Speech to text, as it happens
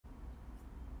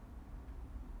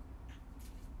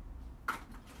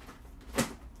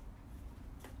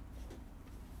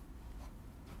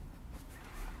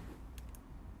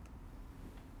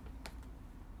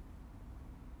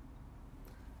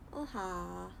お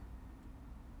は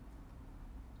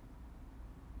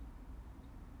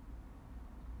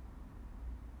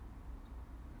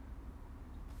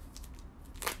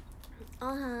ーお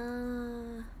は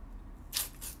ー。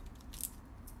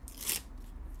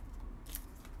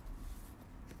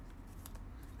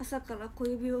朝から小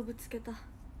指をぶつけた。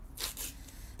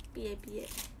ピエピエ。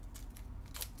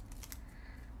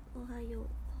おはよう。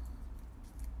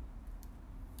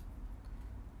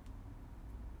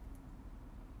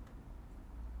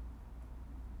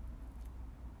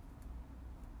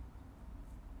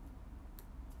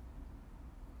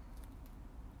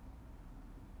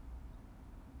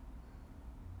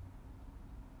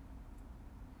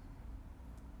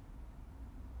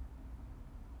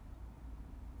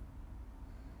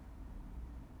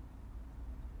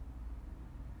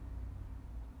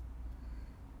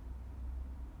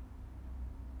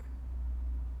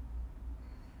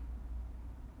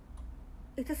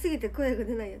痛すぎて声が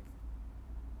出ないやつ。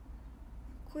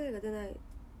声が出なかっ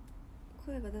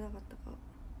たか。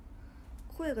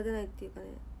声が出ないっていうかね、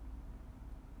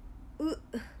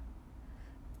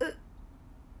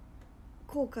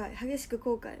後悔、激しく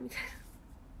後悔みたい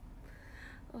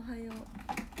な。おはよう。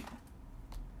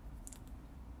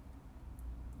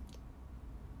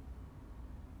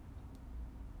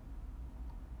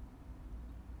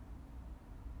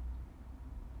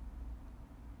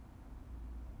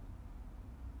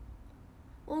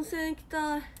温泉行き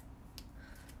たい。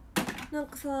なん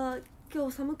かさ、今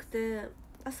日寒くて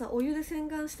朝お湯で洗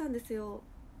顔したんですよ。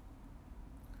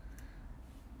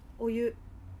お湯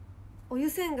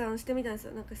洗顔してみたんです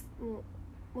よ。なんかも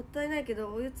ったいないけ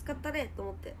どお湯使ったれと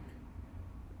思って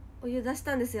お湯出し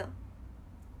たんですよ。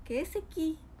形跡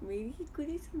メリーク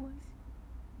リスマス。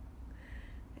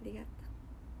ありがとう。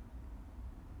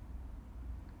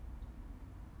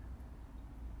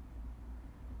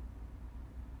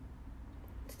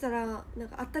そしたらなん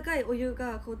かあったかいお湯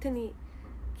がこう手に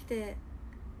来て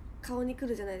顔に来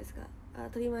るじゃないですか。当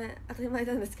たり前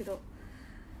なんですけど、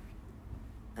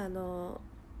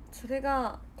それ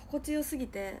が心地よすぎ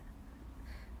て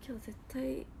今日絶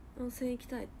対温泉行き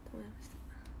たいと思いました。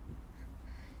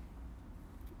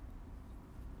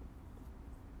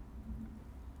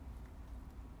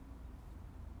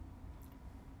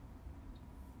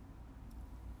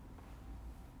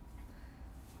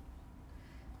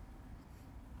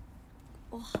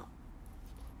おは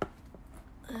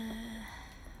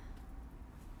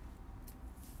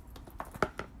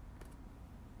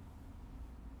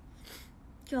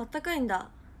今日あったかいんだ。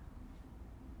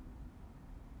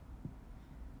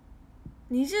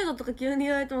20度とか急に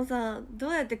言われてもさ、ど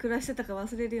うやって暮らしてたか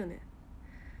忘れるよね。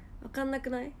分かんなく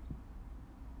ない？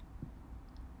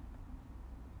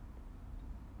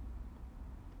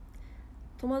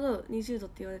戸惑う。20度っ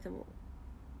て言われても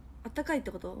あったかいっ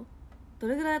てこと？ど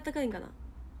れぐらいあったかいんかな。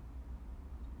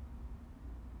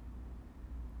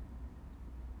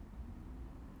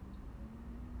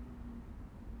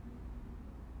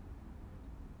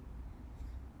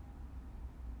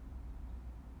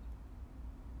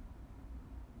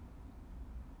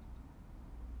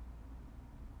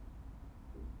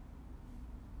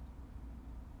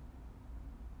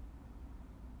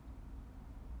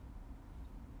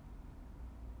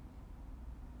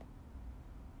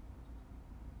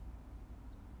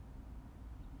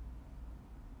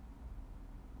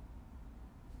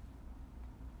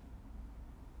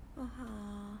あは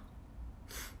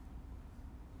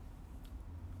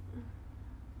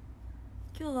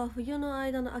今日は冬の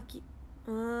間の秋。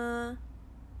勝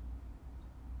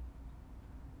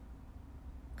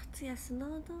也スノー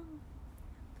ドーム。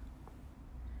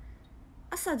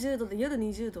朝10度で夜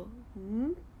20度。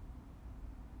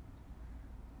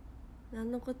な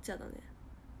んのこっちゃだね。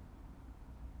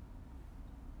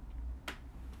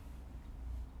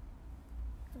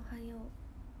おはよう。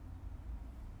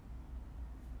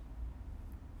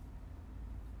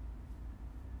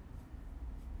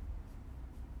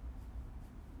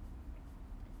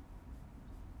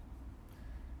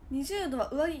20度は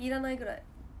上着いらないぐらい。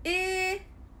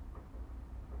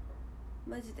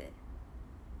マジで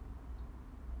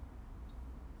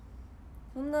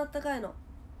そんなあったかいの？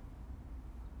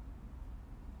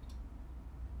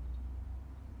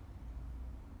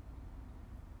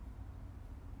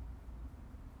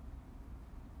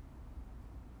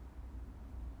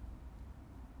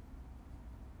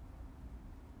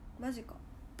マジか。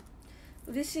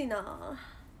嬉しいな。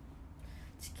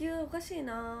地球おかしい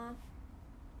な。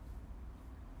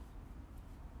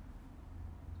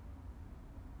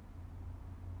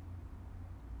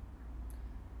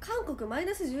韓国マイ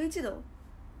ナス11度？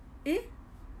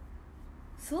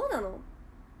そうなの？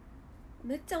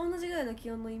めっちゃ同じぐらいの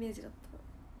気温のイメージだった。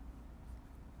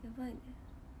ばいね。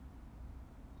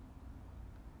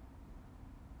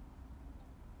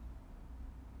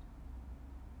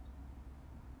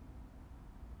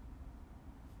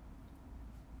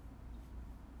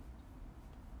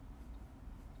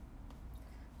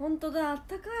ほんとだ、あっ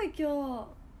たかい今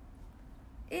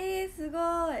日。すご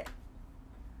い。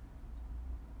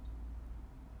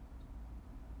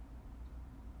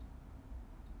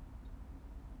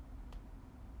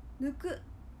抜く。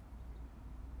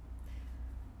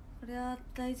これは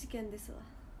大事件ですわ。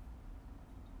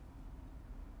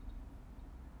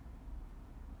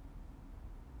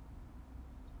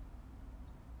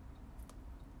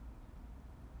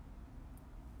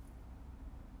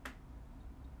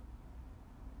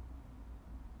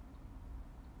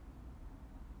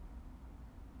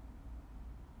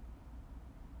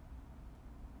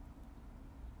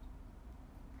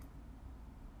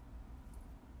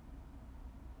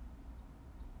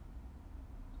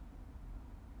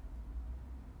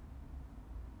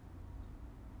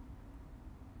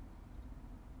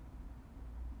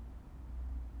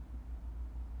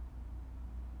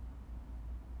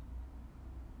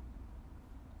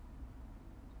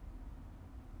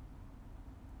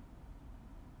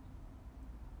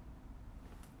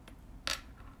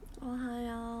おは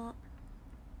よう。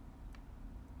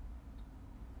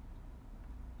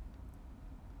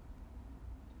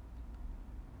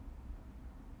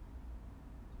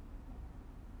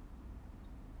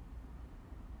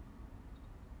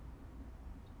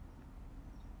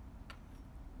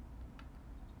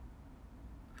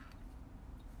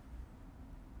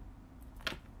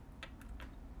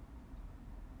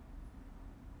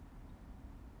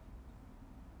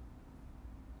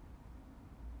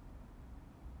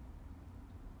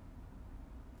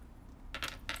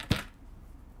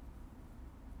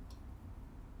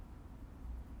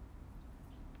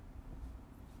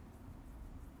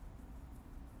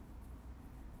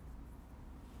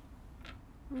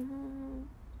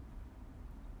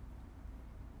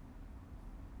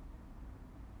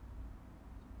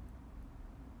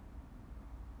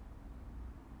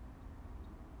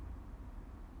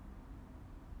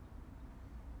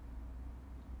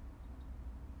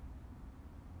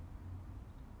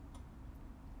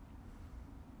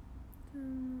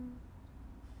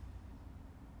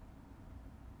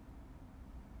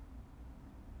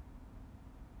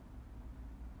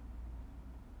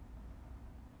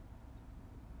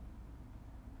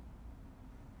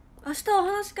明日お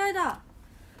話し会だ。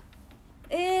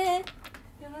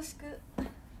よろしく。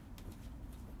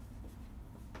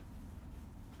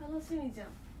楽しみじゃん。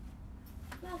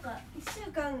なんか1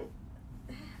週間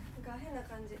が変な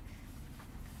感じ。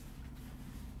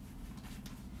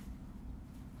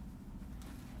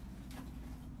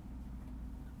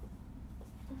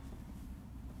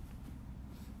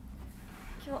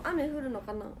今日雨降るの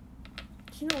かな。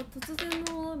昨日突然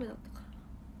の大雨だったから。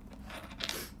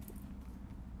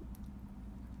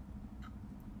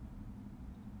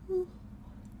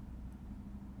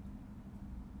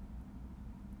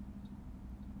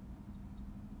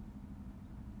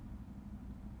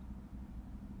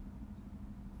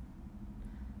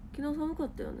昨日寒かっ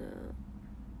たよね。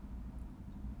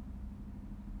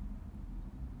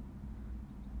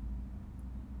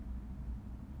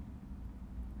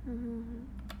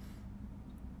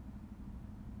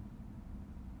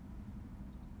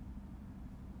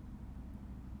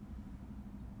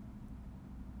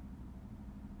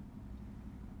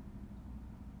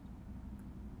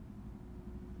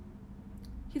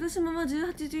広島は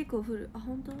18時以降降る。あ、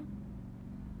本当？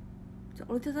じゃ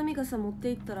あ折りたたみ傘持って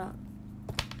行ったら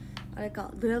あれ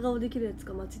か、ドヤ顔できるやつ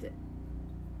か、マジで。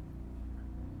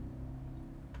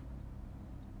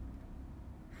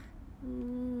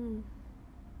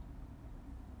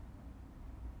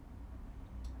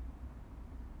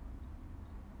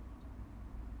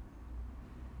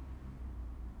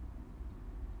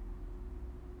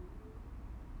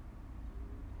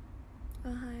お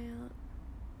はよう。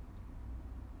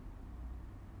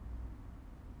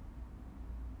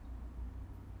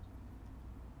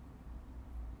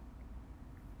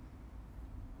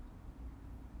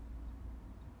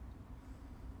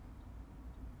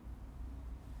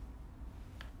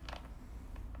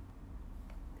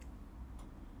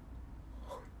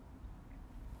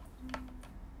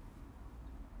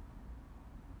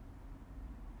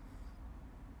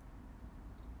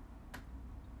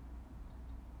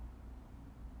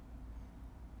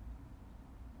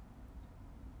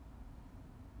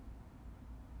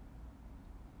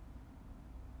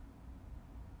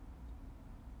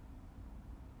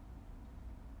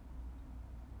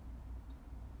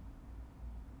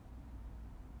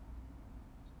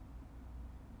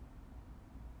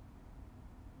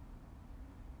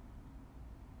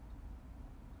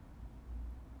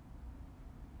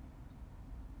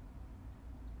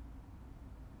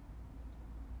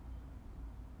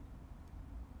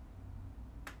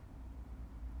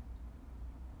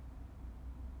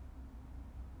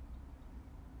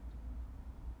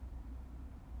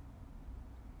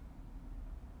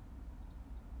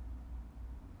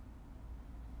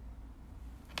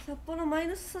札幌マイ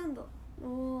ナス3度。おお、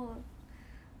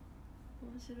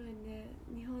面白いね。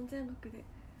日本全国で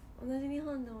同じ日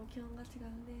本でも気温が違う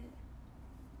ね。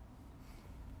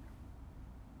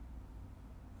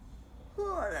ほ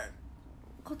ら、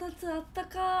こたつあった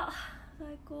か、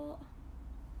最高。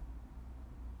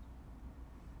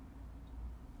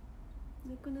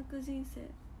ぬくぬく人生。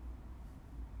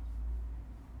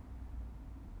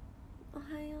お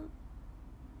はよう。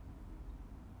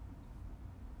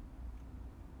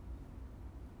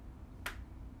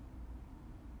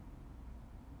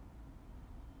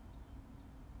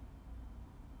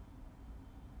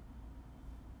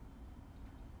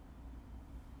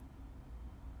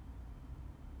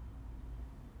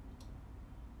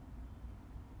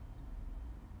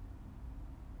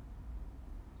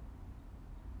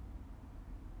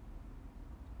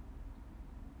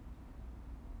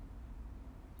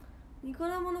ニコ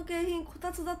生の景品こ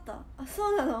たつだった。あ、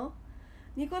そうなの。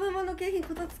ニコ生の景品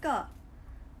こたつか。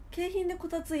景品でこ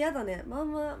たつ嫌だね。ま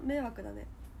んま迷惑だね。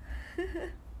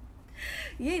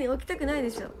家に置きたくないで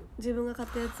しょ、自分が買っ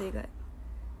たやつ以外。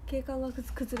景観が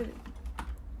崩れる。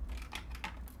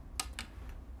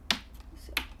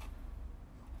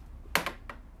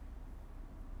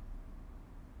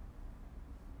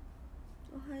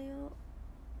おはよう。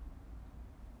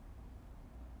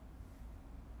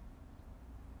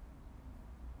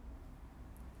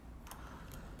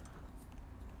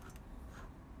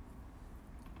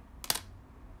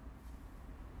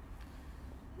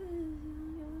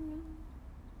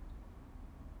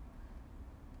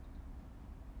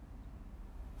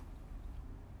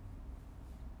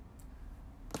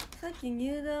さっき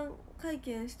入団会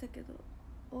見したけど、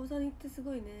大谷ってす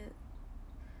ごいね。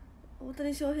大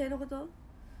谷翔平のこと、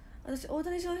私大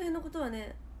谷翔平のことは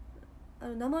ね、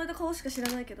名前と顔しか知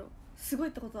らないけど、すごい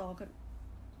ってことは分かる。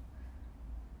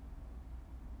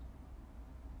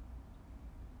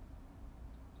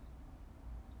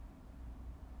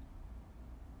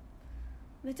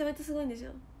めちゃめちゃすごいんでしょ。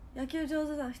野球上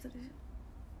手な人でしょ。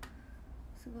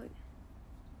すごいね。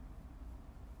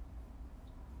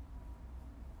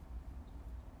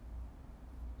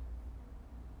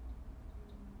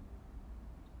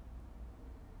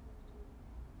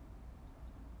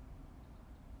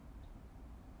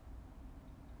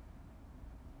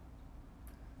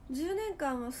10年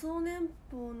間は総年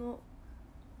俸の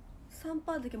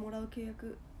 3% だけもらう契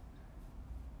約。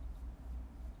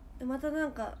またな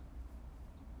んか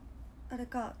あれ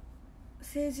か、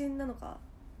成人なのか。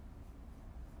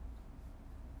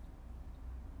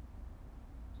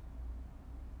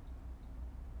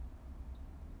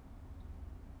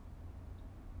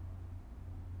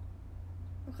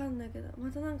わかんないけど、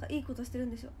またなんかいいことしてるん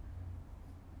でしょ。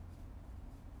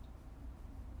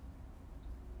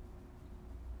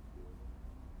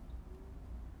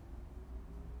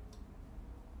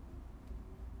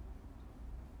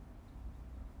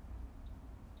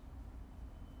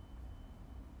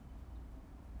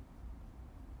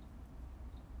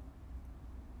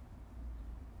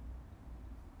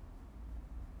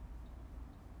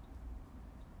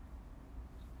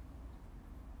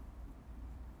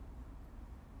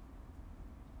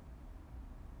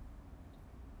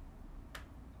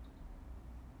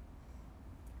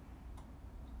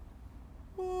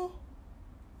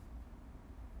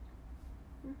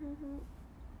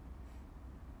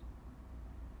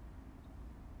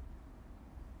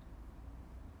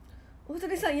大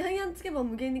谷さん、ヤンヤンつけ棒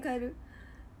無限に変える。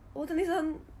大谷さ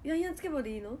ん、ヤンヤンつけ棒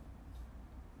でいいの。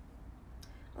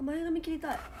あ、前髪切り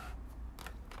たい。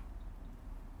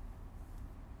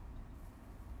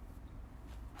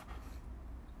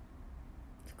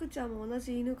福ちゃんも同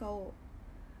じ犬飼お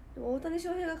う。でも大谷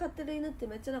翔平が飼ってる犬って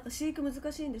めっちゃなんか飼育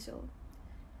難しいんでしょ。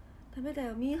ダメだ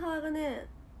よ、ミーハーがね、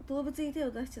動物に手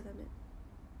を出しちゃダメ。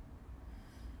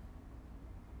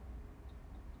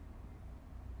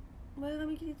前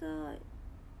髪切りたい。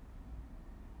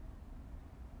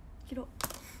切ろう。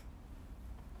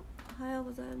おはよう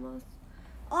ございます。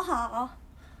あはあ、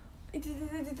いてて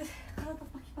ててて、体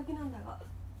パキパキなんだが。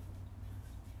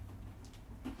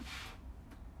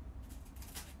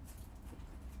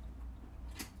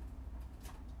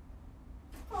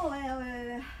おいお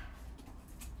いおい。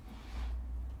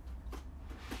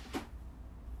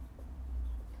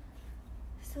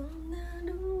そんな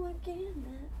るわけない、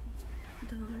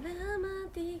ドラマ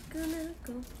ティックな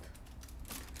こと。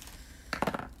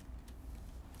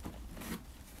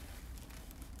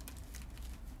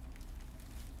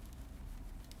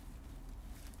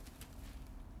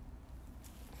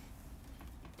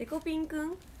デコピンく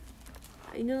ん、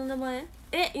犬の名前、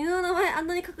犬の名前あん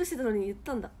なに隠してたのに言っ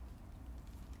たんだ。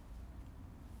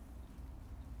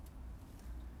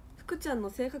福ちゃんの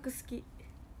性格好き。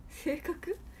性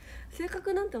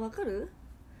格なんてわかる？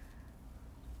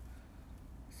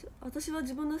私は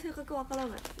自分の性格わから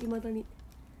ない、いまだに。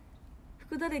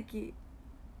福田歴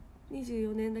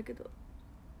24年だけど。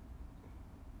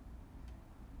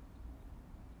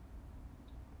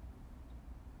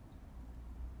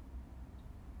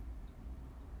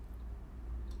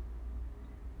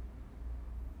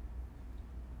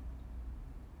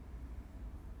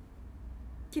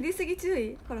切りすぎ注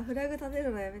意。ほらフラグ立てる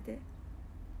のやめて。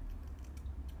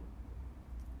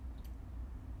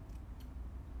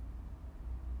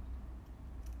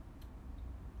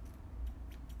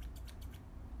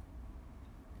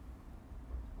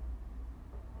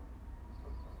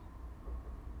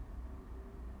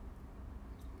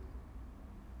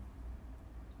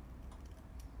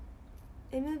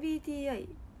MBTI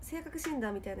性格診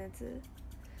断みたいなやつ。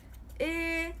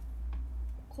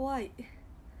怖い。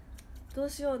どう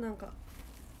しよう。なんか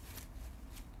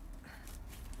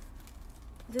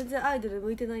全然アイドル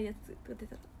向いてないやつが出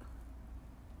たら、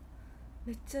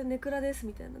めっちゃネクラです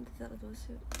みたいなの出たらどうし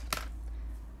よう。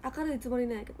明るいつもり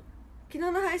なんやけど。昨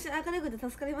日の配信明るくて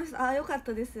助かりました。あ、よかっ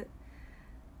たです。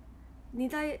2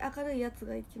台明るいやつ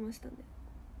が行きましたね。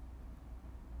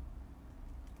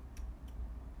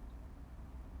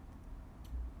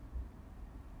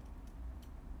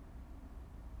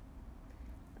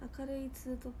明るいツ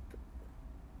ートップ。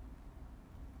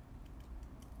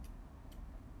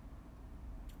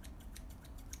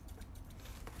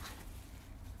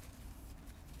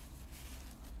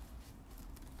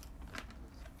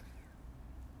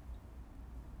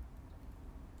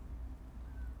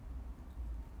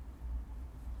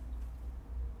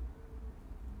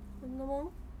こんなもん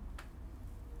ね。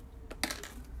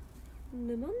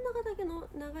真ん中だけの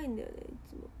長いんだよね、い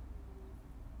つも。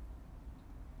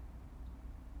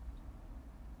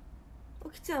お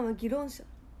きちゃんは議論者っ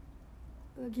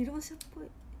ぽい。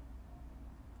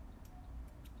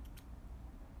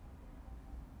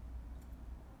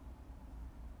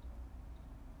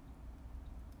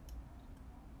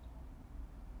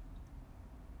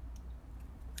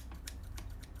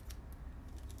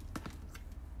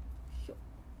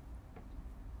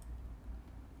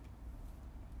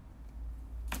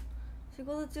仕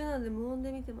事中なので無音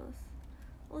で見てます。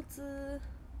おつー。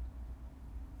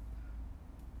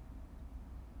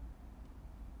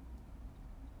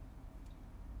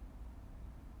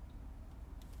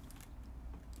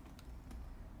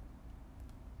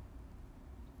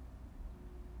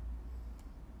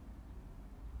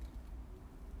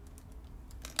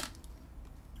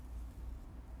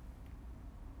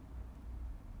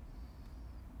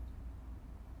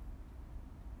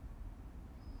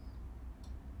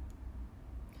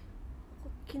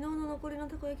昨日の残りの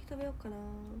たこ焼き食べようかな。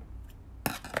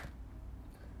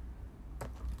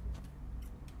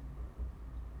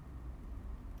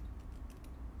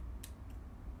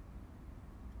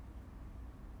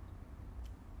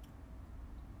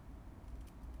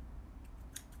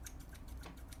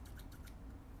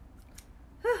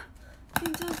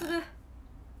緊張する。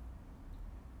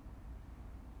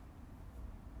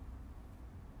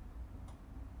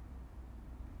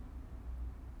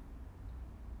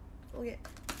おげ。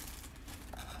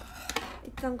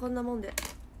一旦こんなもんで。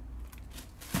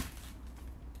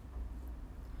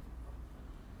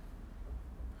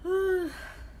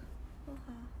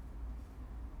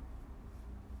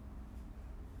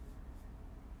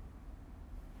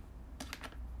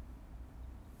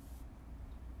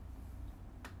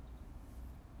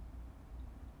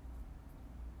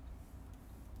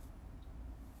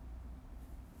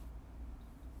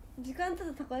時間経っ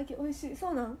たたこ焼き美味しい。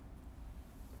そうなん？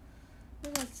ま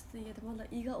だちょっといやでまだ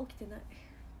胃が起きてない。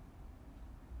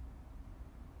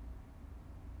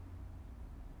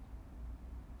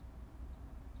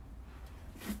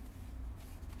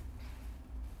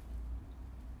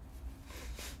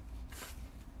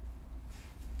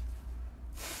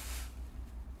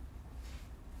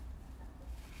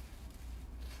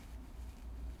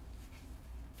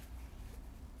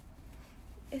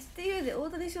STU で大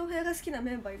谷翔平が好きな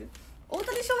メンバーいる？大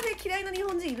谷翔平嫌いな日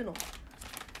本人いるの？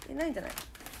ないんじゃない？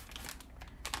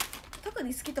特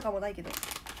に好きとかもないけど、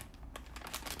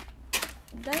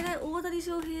大体大谷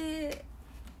翔平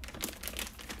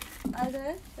あれじゃ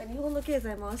ない？日本の経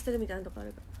済回してるみたいなとこあ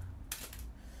るから。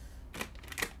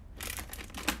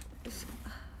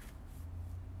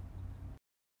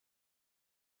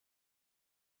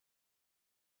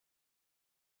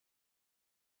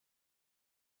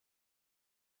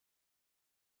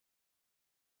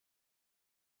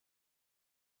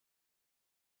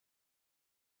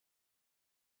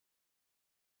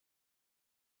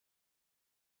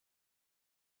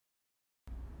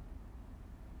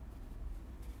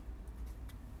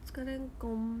疲れんこ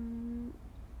ん、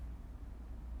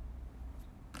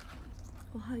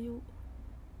おはよう。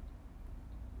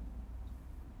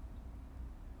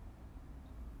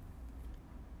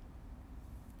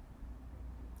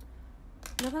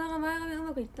なかなか前髪う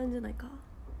まくいったんじゃないか。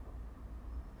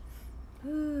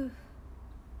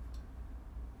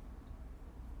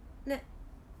ね、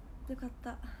よかっ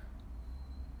た。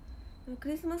でもク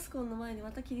リスマスコンの前に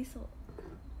また切りそう。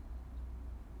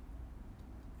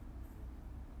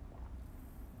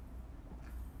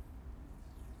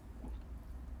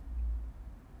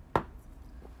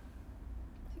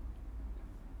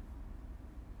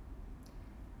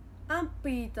アンピ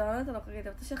ーとあなたのおかげで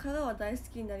私は香川大好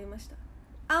きになりました。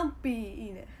アンピーい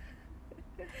いね。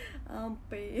アン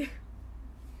ピー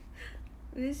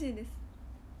嬉しいです。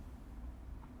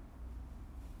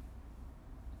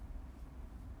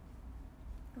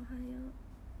おはよう。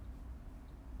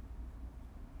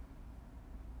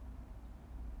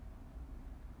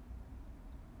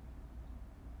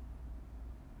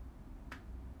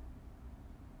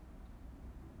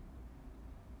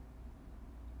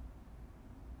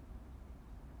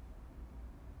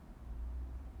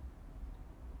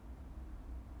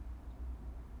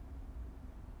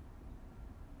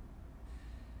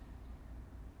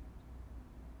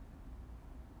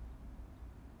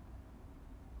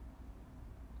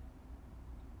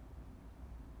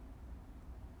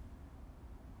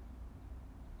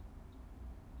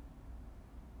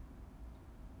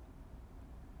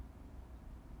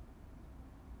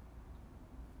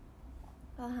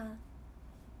あは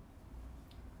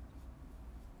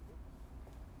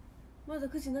まだ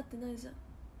9時になってないじゃん。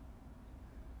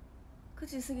9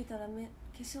時過ぎたら化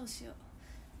粧しよ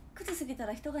う。9時過ぎた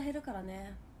ら人が減るから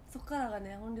ね。そっからが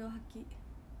ね、音量発揮。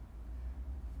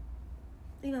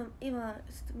今ちょ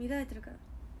っと見られてるから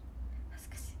恥ず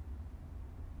かしい。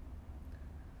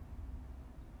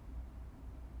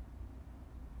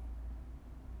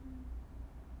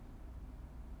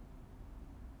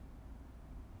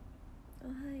お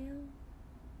はよう。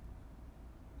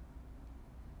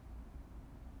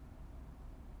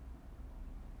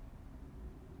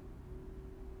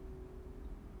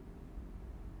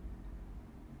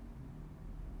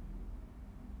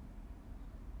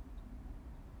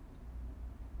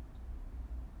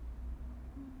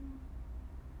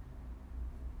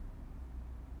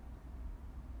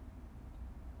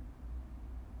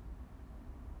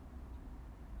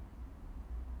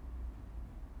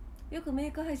よくメ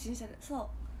イク配信してる。そ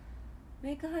う、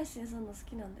メイク配信するの好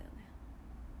きなんだよね。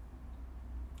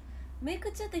メイ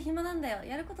ク中って暇なんだよ。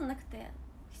やることなくて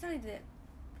一人で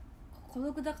孤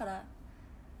独だから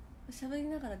喋り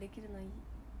ながらできるのいい。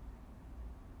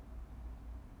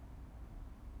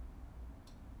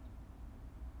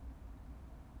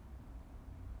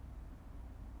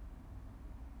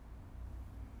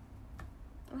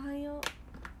おはよう。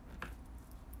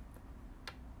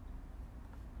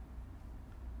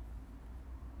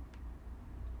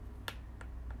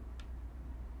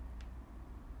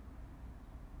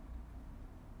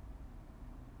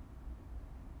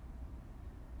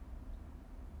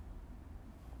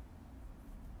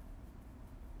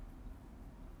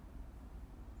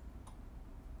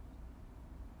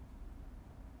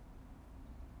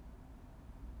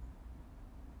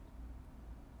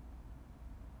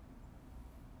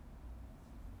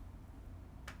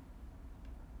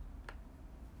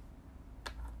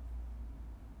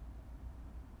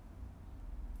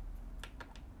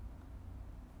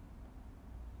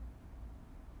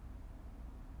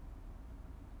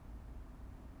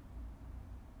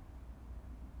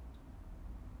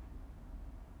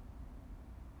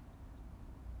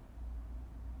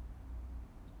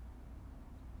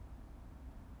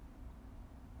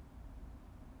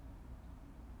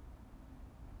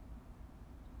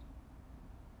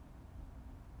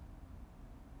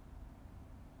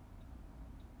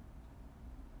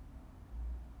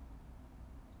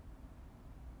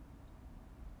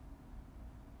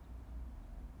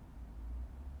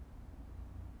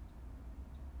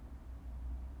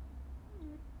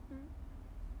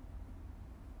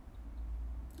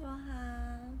おは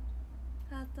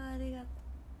ー、ハートありがとう。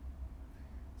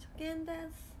初見で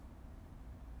す。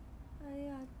あり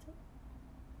がと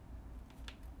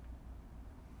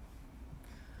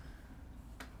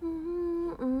う。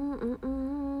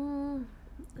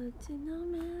うちの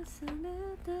目それ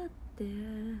だって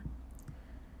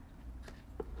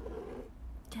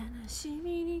悲し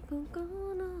みに心を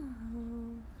任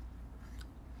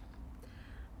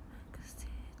せ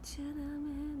ちゃダメ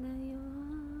だよ。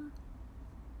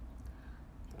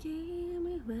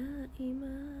君は今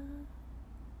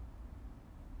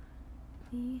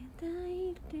見えたい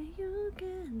って言うけ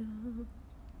ど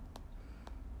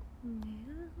お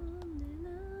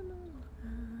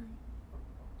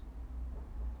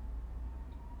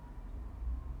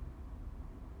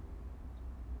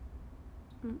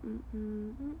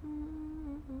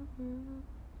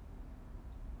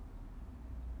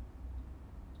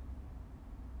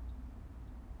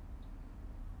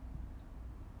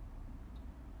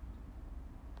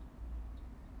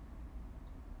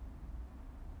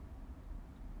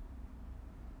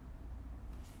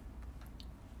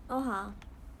は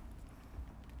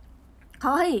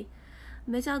かわいい、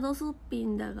めちゃドスッピ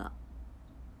ンだが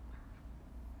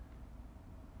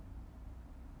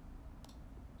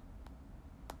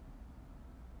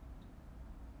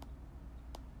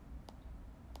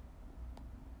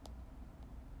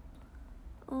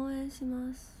応援し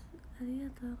ます。ありが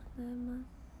とうございま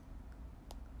す。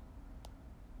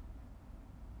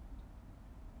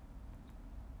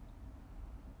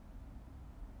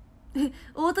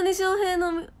大谷翔平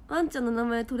のワンちゃんの名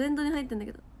前トレンドに入ってんだ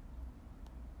けど、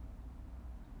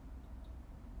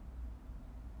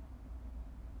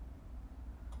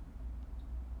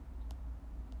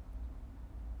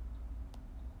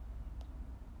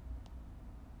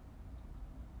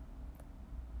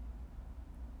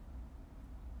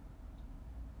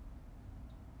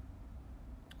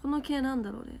この系なん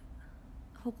だろうね、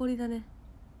誇りだね。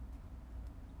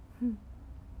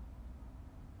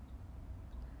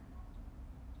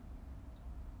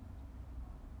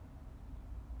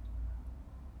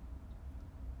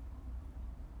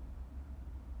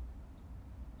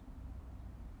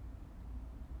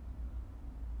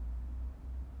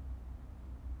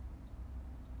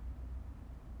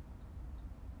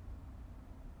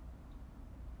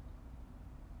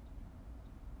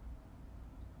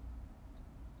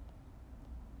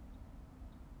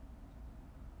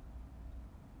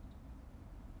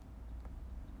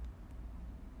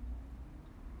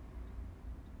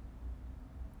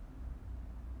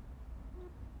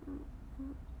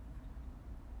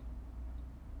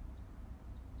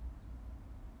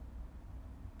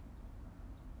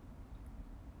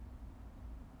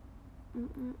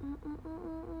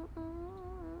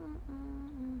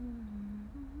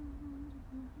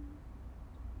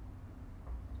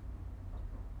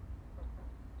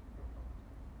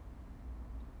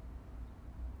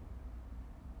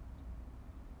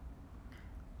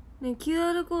ね、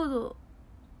QR コード、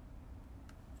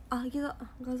あ、いけた、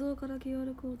画像から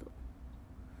QR コード、こ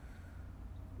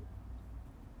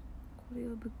れ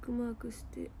をブックマークし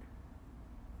て、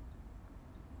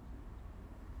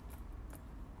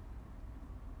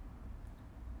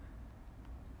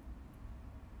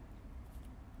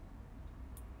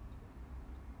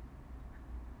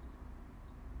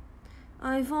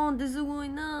iPhone ってすごい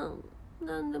な、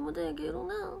なんでもできる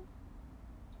な。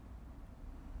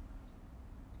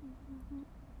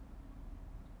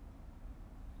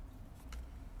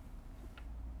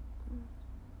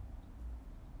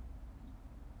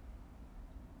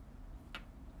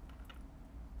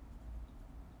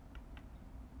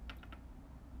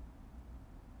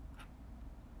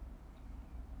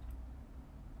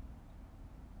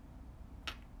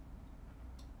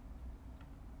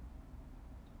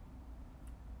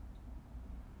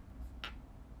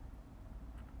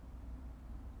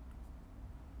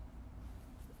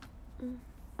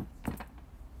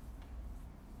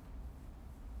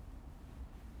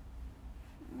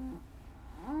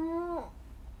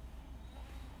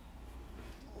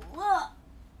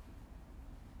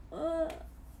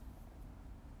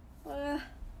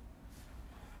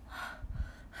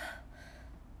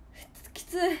き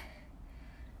つい。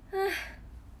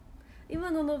今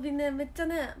の伸びね、めっちゃ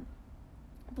ね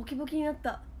ボキボキになっ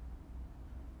た。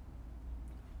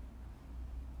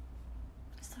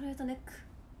ストレートネック。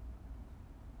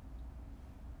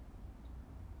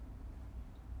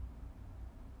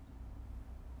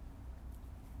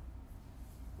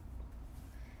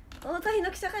大谷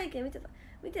の記者会見見てた？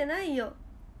見てないよ。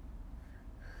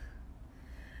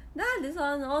なんで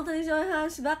そんな大谷翔平の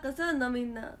話ばっかすんのみ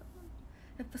んな。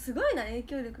やっぱすごいな、影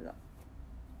響力が。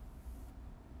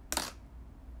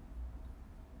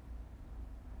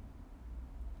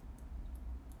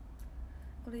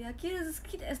これ野球好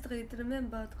きですとか言ってるメン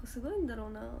バーとかすごいんだろ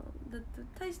うな。だって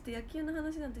大して野球の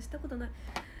話なんてしたことない。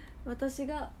私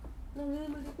がのネー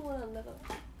ムでこうなんだか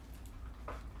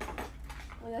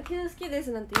ら。野球好きで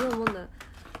すなんて言うもんなら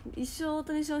一生大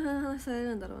谷翔平の話され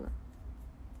るんだろうな。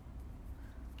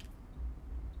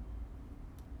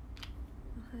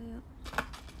おはよう。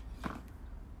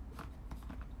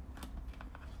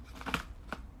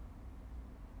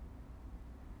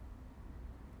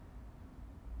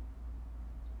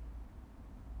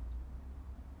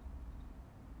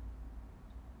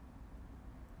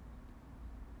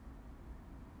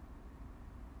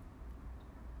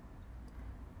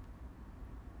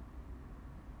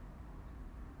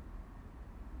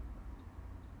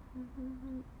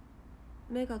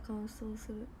目が乾燥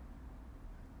する。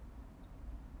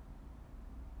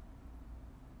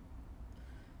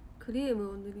クリーム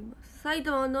を塗ります。埼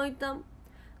玉のいた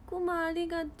クマあり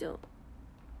がとう。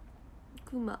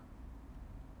クマ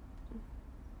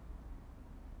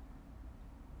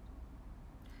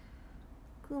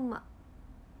クマ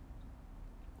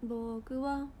僕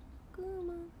はク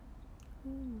マク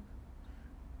マ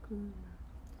クマ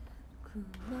ク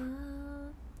マ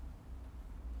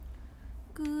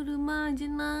車じゃ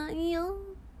ないよ。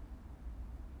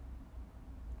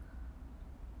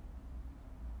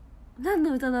何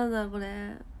の歌なんだこ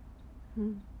れ。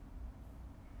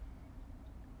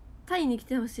タイに来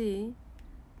てほしい。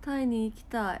タイに行き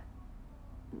たい。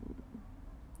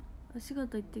お仕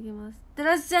事行ってきます。いって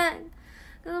らっしゃい。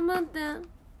頑張って。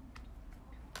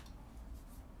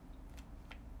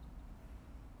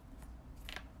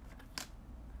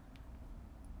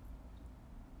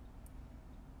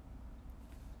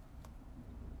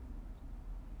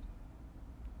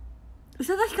宇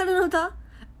多田ヒカルの歌？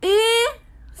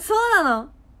そうな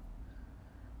の？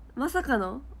まさか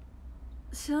の？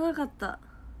知らなかった。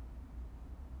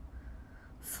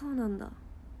そうなんだ。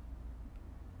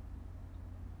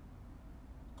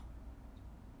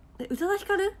宇多田ヒ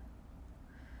カル？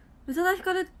宇多田ヒ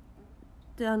カルっ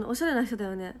ておしゃれな人だ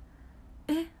よね。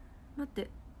待っ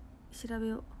て調べ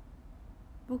よう。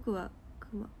僕は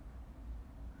クマ。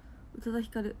宇多田ヒ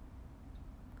カル。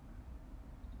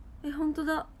本当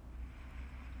だ。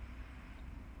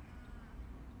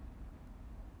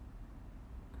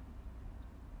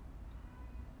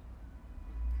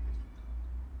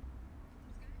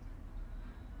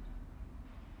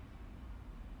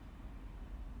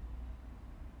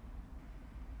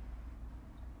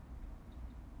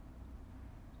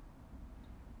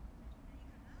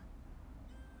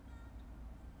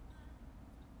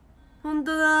本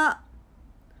当だ。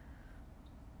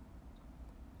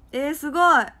すご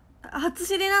い。初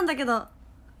知りなんだけど。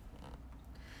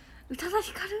宇多田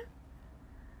ヒカル？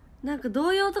なんか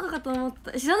童謡とかかと思っ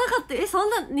た。知らなかった。そん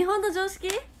な日本の常識？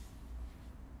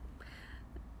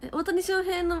大谷翔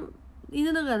平の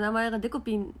犬の名前がデコ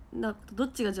ピンなことど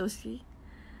っちが常識？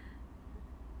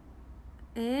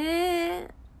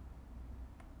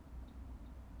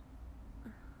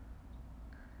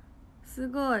す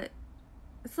ごい。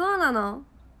そうなの？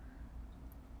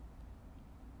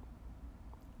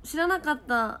知らなかっ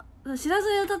た。知ら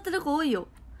ずに歌ってる子多いよ。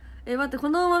待って、こ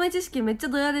の豆知識めっちゃ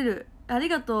どやれる。あり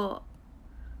がと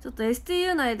う。ちょっと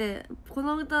STU 内でこ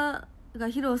の歌が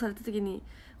披露された時に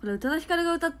これ宇多田ヒカル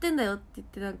が歌ってんだよって言っ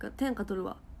てなんか天下取る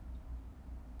わ。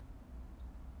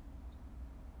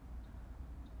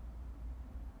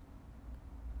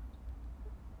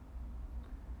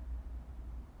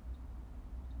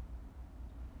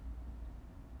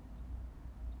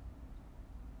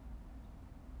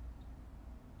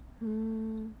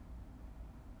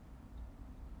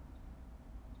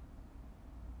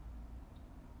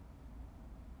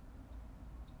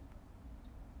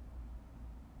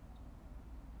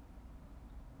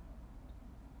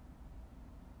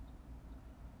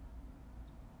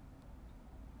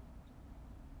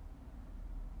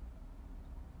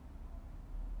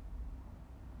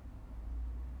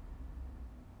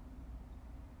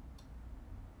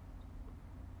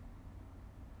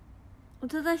宇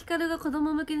多田ヒカルが子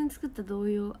供向けに作った童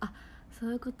謡。あ、そ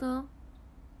ういうこと。な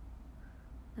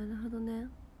るほどね。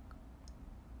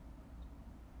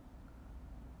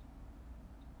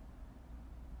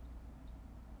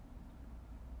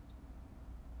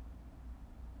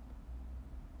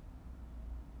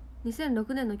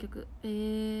2006年の曲。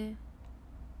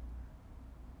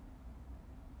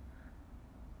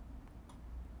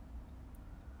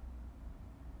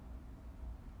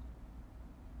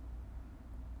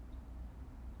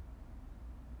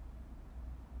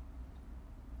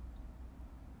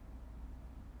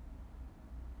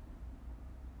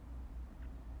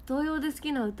童謡で好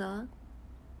きな歌？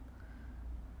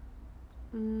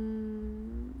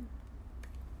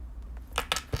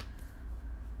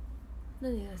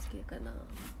何が好きかな。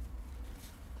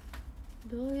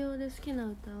童謡で好きな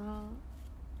歌は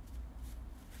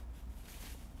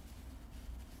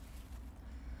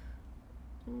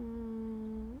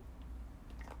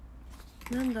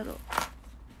なんだろ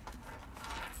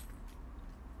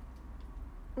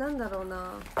う。なんだろう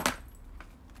な。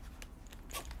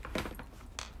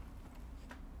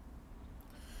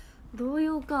童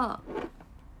謡か。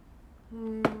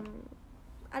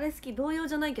あれ好き。童謡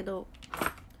じゃないけど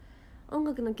音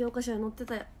楽の教科書に載って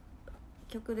た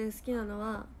曲で好きなの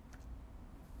は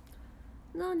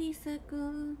「野に咲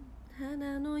く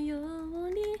花のよう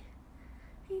に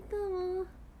人を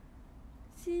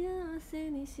幸せ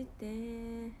にして、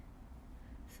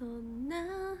そんな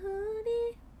風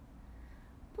に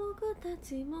僕た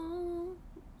ちも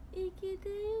生きてゆ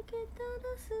けたら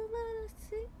素晴ら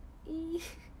しい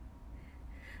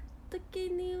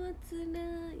時には辛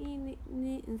い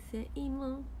人生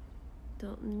も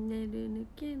トンネル抜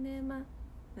ければ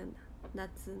なんだ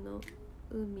夏の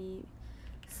海、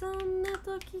そんな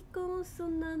時こそ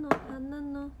菜の花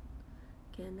の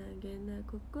けなげな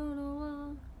心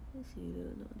を知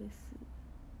るのです。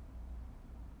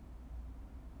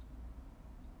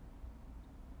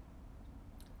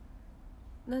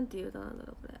なんていう歌なんだ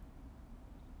ろうこれ。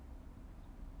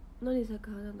何咲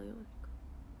く花のようにか。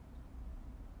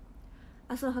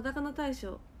あ、そう、裸の大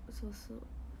将。そうそう。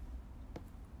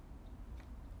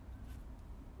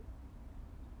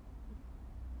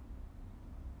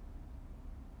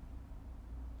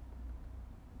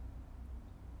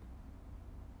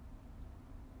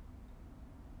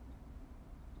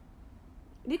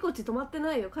リコチ止まって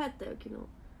ないよ。帰ったよ昨日。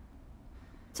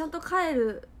ちゃんと帰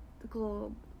る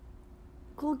こう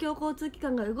公共交通機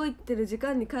関が動いてる時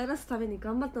間に帰らすために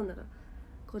頑張ったんだから。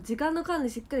こう時間の管理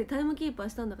しっかりタイムキーパー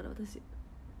したんだから私。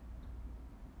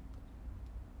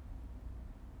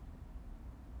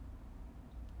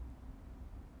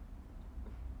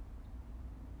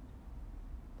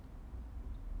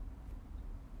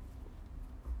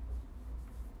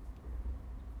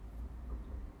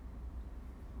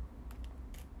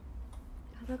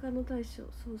裸の大将、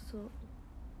そうそう。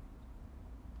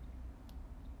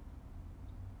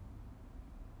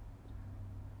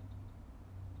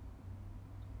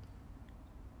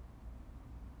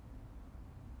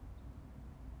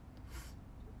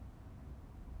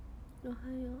おは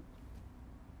よう。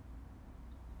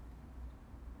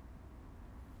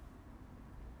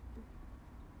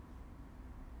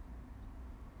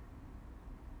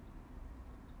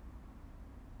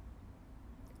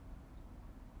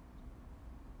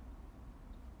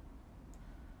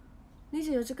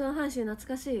24時間配信懐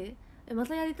かしい。ま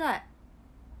たやりたい。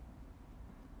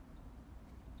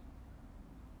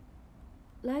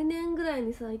来年ぐらい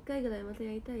にさ1回ぐらいまた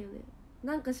やりたいよね。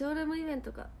なんかショールームイベン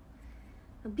トか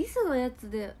ビスのやつ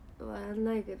ではやん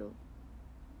ないけど、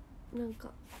なん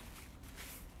か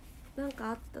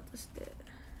あったとして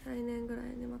来年ぐらい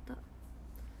にまた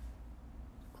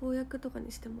公約とか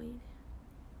にしてもいいね。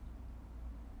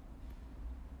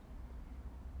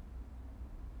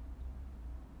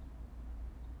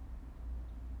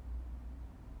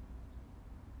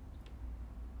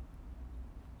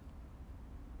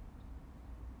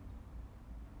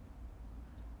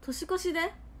年越しで、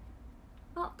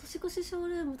あ、年越しショー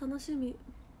ルーム楽しみ。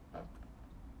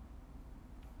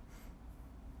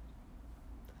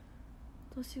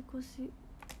年越し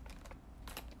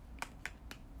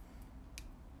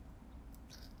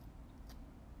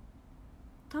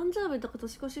誕生日とか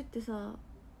年越しってさ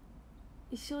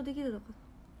一生できるのかな。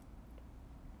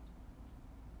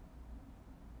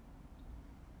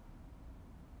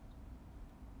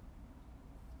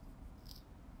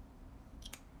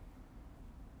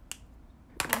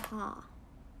は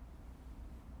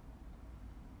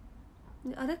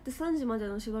あ、あれって3時まで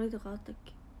の縛りとかあったっ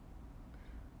け。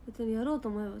別にやろうと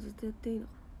思えばずっとやっていいの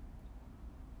か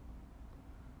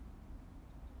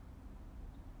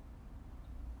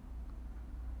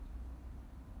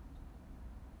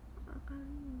な。明るい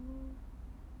よ。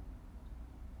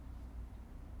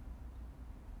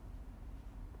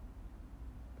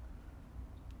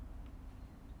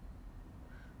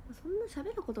そんな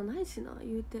喋ることないしな、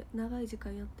言うて長い時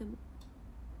間やっても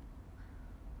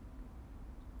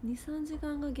 2,3 時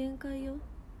間が限界よ。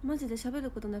マジで喋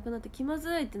ることなくなって気まず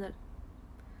いってなる。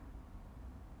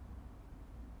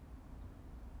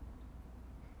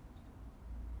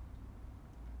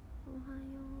おはよ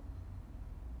う。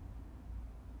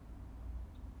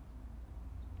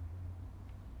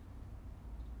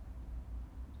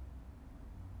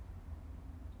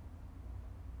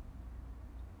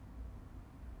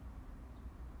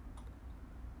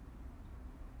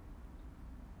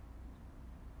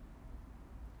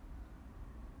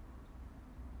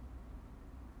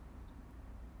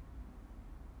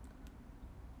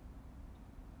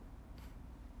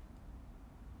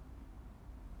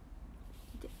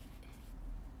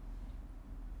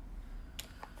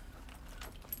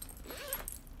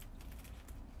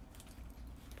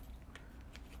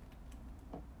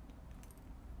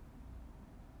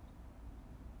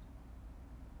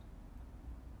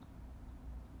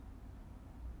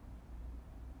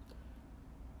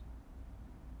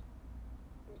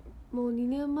もう2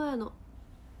年前の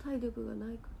体力がな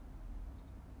いか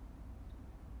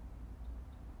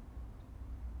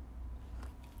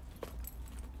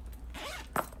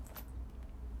ら。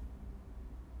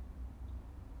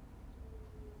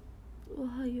お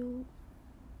はよう。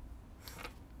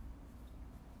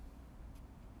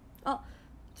あ、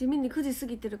地味に9時過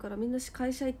ぎてるからみんな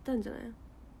会社行ったんじゃない？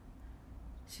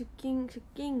出勤。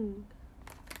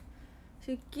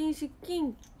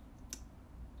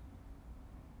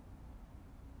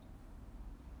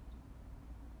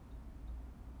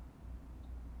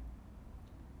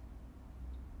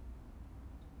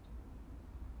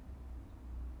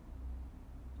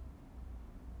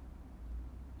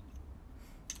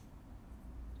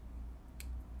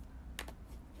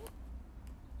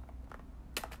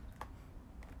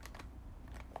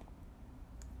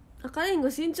赤リンゴ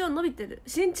身長伸びてる。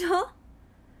身長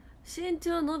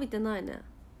伸びてないね。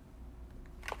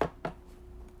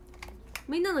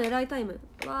みんなの偉いタイム。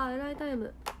わあ、偉いタイ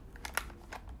ム。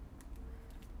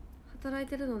働い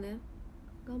てるのね。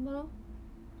頑張ろ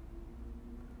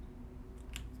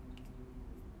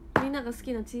う。みんなが好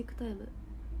きなチークタイム。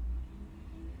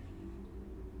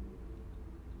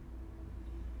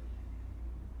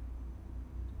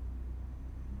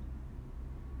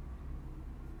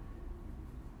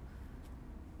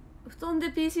布団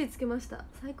で PC つけました。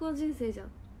最高人生じゃん。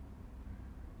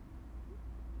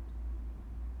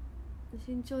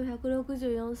身長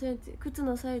164センチ、靴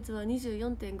のサイズは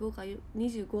 24.5 か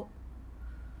25。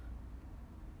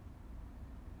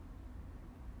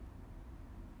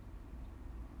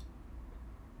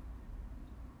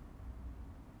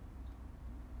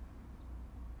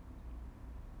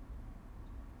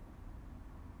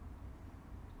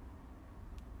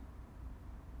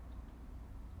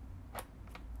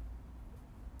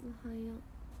おはよ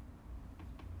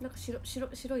う。なんか白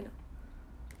いな。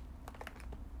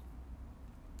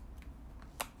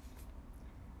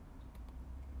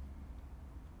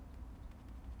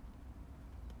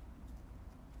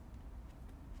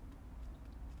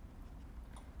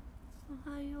お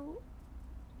はよう。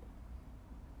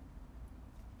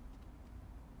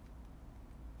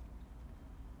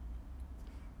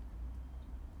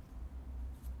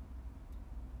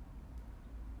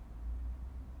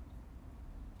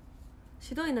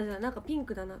白いな。じゃなんかピン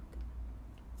クだなって。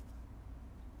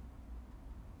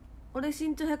俺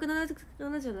身長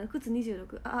177、靴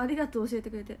26。ありがとう、教えて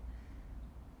くれて。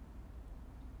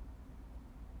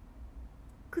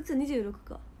靴26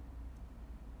か。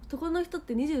男の人っ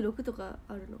て26とか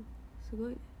あるの？すご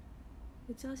いね。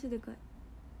めっちゃ足でかい。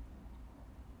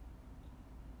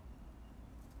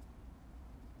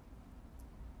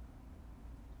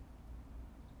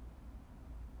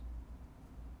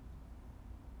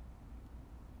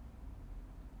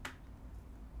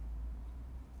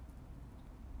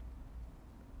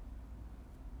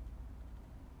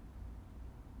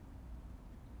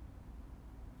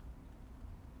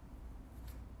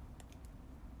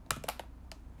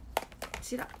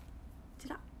チラ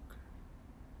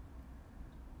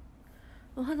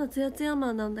お肌ツヤツヤ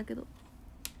マンなんだけど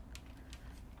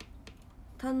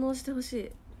堪能してほし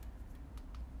い。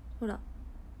ほら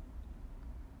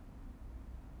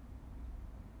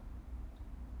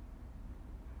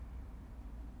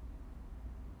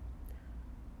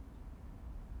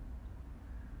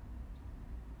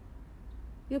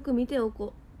よく見てお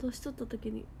こう。年取った時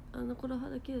にあの頃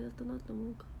肌綺麗だったなって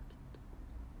思うか。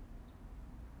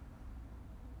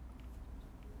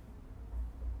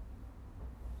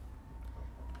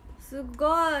すご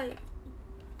い。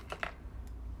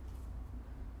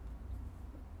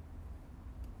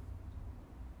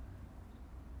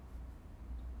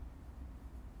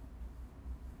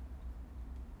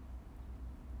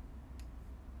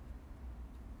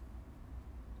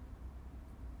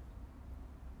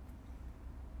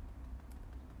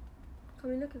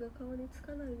髪の毛が顔につ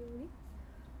かないように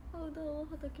パウダーをは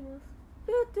たきます。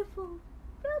Beautiful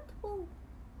Beautiful。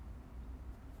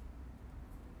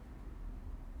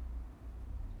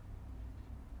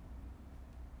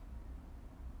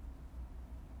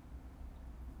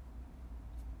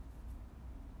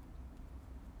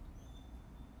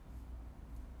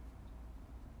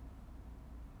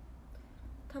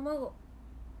卵。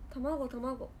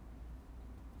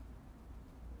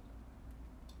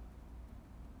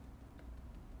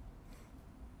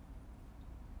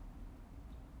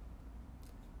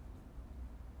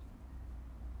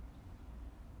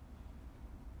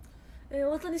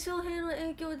大谷翔平の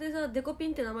影響でさ、デコピ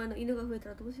ンって名前の犬が増えた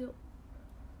らどうしよう。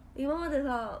今まで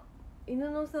さ、犬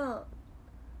のさ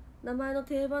名前の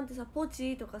定番ってさ、ポ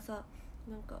チとかさ、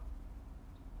なんか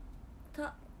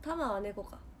タマは猫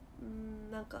か。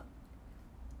なんか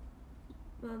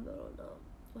なんだろ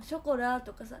うな、ショコラ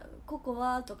とかさ、ココ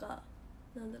アとか、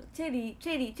なんだろう、チェリ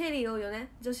ー多いよね、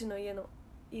女子の家の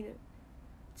犬。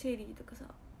チェリーとかさ、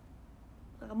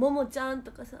なんかモモちゃん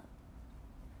とかさ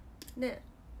ね、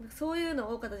そういう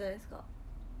の多かったじゃないですか。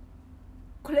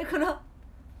これから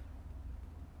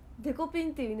デコピ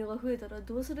ンっていう犬が増えたら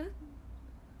どうする？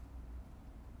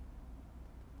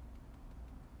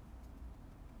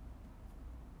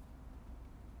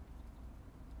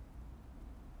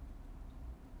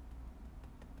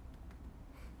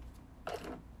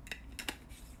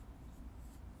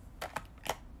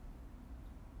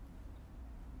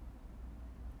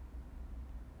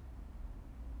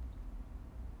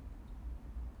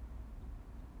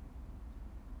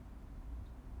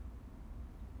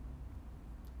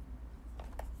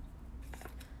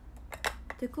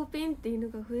デコピンって犬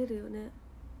が増えるよね。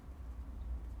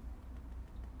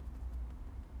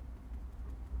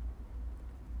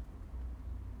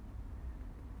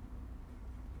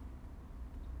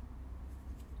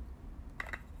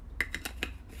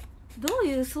どう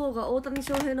いう層が大谷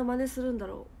翔平の真似するんだ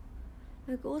ろ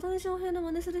う。なんか大谷翔平の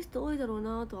真似する人多いだろう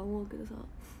なとは思うけどさ、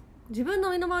自分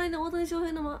の身の回りで大谷翔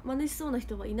平の真似しそうな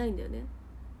人はいないんだよね。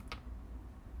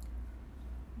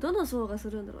どの層が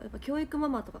するんだろう。やっぱ教育マ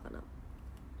マとかかな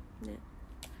ね。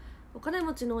お金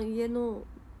持ちの家の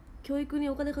教育に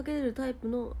お金かけれるタイプ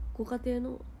のご家庭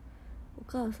のお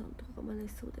母さんとかが真似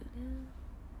しそうだよね。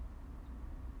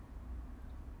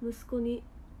息子に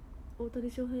大谷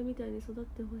翔平みたいに育っ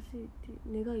てほしいってい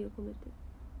う願いを込めて。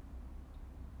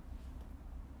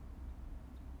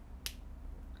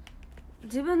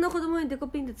自分の子供にデコ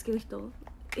ピンってつける人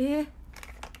いる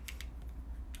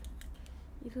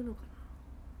のかな。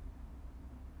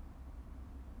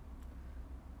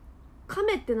カ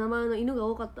メって名前の犬が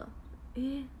多かった。す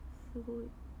ごい。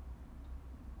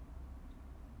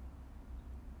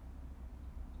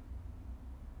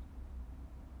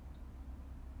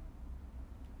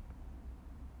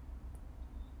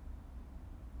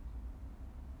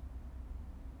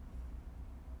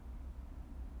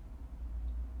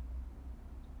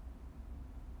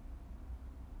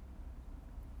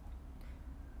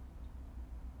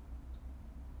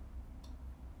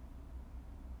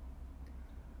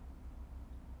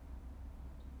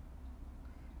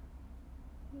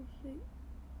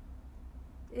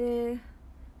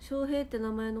翔平って名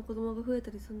前の子供が増え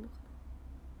たりするのか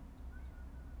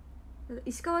な。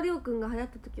石川遼くんが流行っ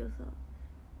た時はさ、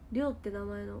遼って名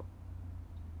前の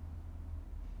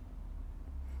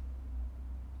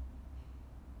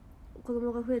子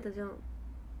供が増えたじゃん。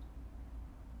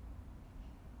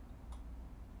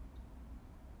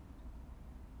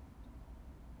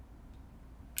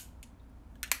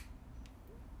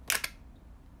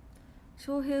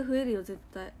翔平増えるよ絶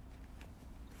対。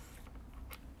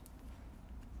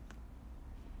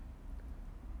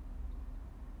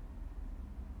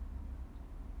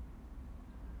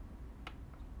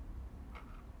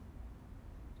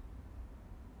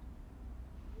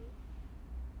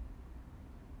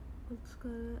お疲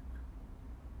れ。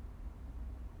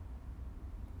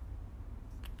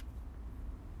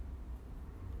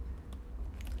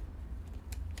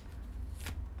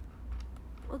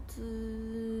おつ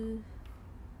ー。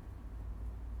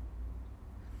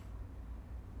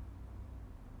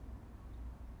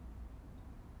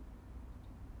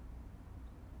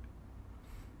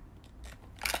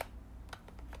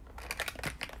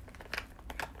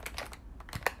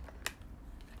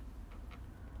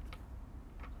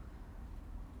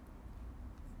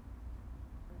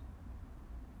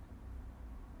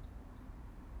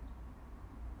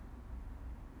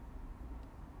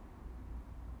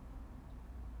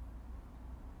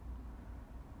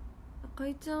あか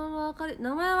りちゃんは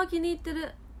名前は気に入って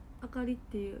る。あかりっ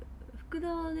ていう。福田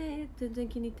はね全然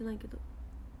気に入ってないけど、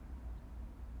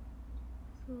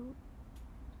そう、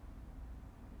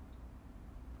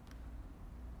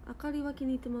あかりは気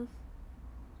に入ってます。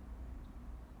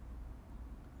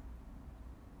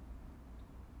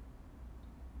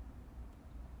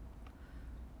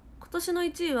今年の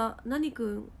1位は何く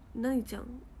ん何ちゃん、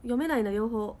読めないな両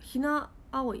方。ひな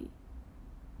あおい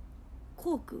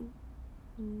こうくん。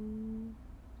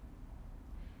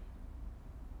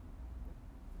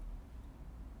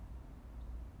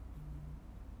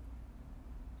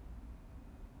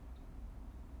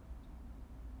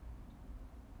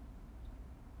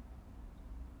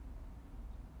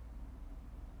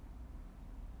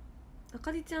あ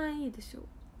かりちゃんいいでしょ。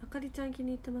あかりちゃん気に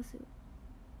入ってますよ。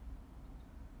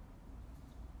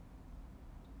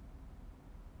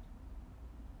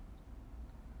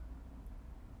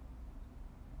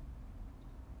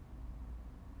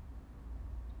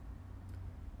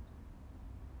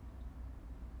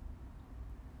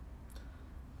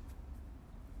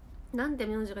なんて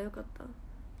名字が良かった。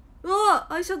う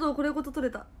わアイシャドウこれごと取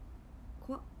れた。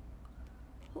怖っ。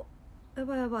や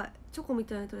ばいやばい、チョコみ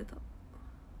たいに取れた。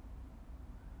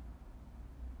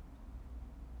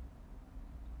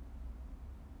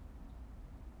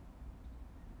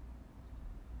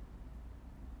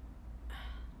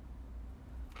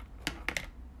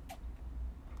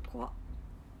怖っ。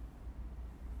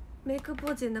メイクポ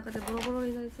ーチの中でボロボロ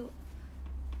になりそう。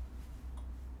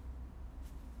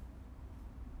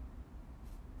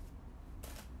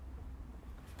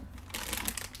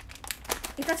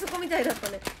板チョコみたいだった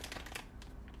ね。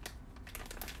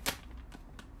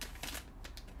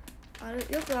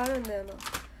よくあるんだよな。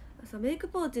さ、メイク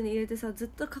ポーチに入れてさ、ずっ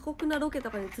と過酷なロケと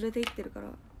かに連れて行ってるから、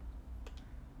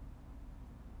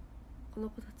この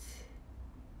子たち。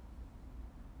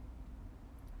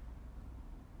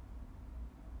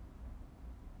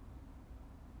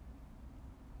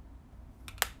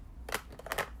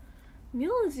名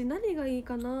字何がいい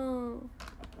かな。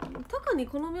特に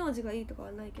この名字がいいとか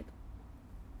はないけ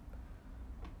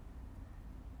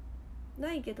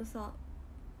どさ、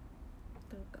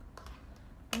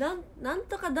なん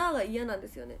とかだが嫌なんで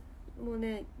すよね。もう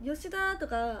ね、吉田と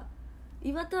か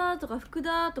岩田とか福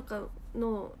田とか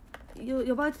の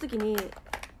呼ばれた時に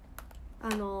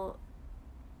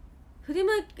振り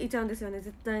向いちゃうんですよね、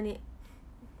絶対に。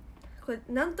これ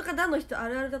なんとかだの人あ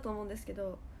るあるだと思うんですけ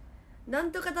ど、な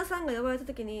んとかださんが呼ばれた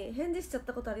時に返事しちゃっ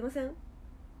たことありません？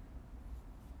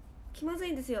気まず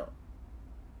いんですよ。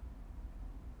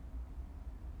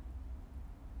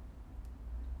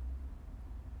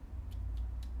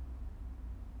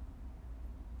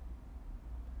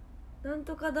なん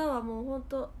とかだはもうほん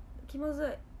と気まずい。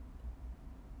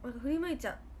なんか振り向いち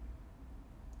ゃ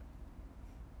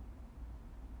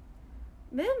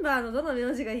う。メンバーのどの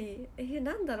名字がいい？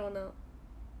なんだろうな。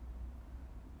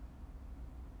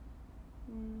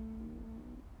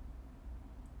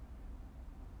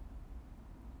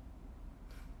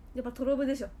やっぱトロブ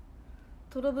でしょ。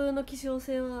トロブの希少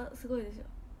性はすごいでしょ。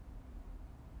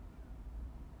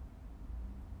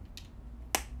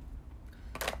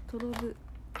ト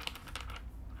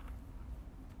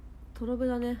ロブ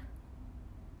だね。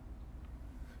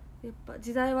やっぱ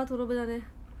時代はトロブだね。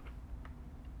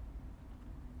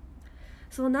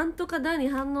そう、なんとかだに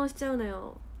反応しちゃうの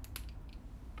よ。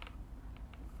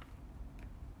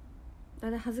あ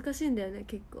れ恥ずかしいんだよね、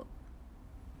結構。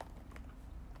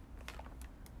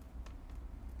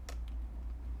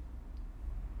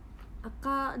あ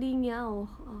かりにゃお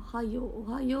はよう、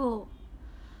おはよう。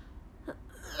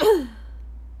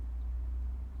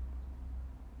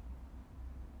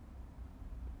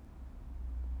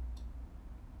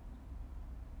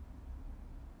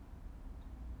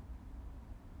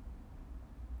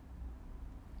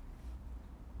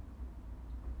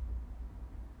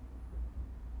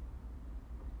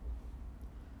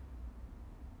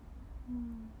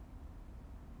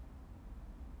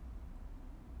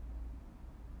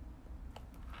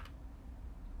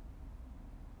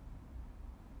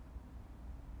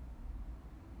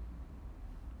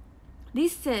リッ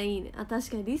センいいね。あ、確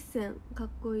かにリッセンかっ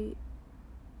こいい。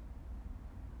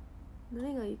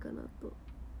何がいいかなと。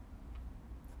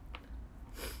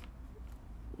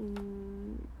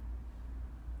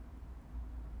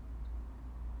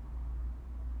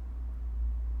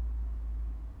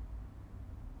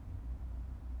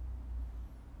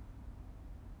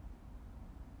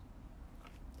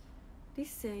リッ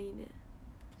センいいね。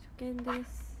初見で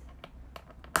す。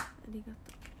ありがとう。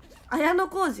綾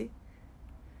小路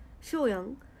しょうや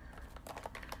ん。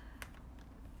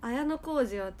綾小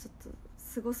路はちょっと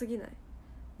すごすぎない？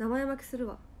名前負けする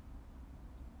わ。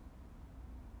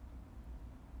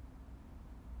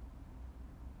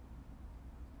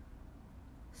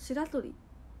白鳥い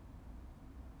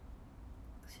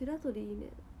いね。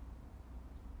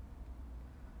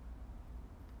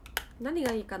何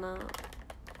がいいかな。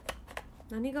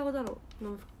何顔だろう。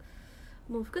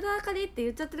もう福田あかりって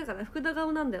言っちゃってるから福田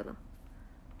顔なんだよな。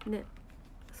ね、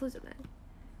そうじゃない？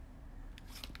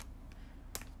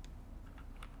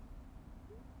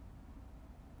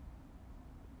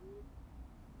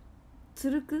つ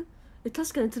るく？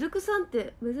確かにつるくさんっ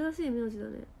て珍しい名字だ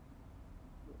ね。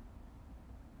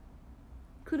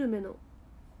久留米の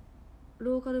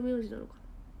ローカル名字なのかな。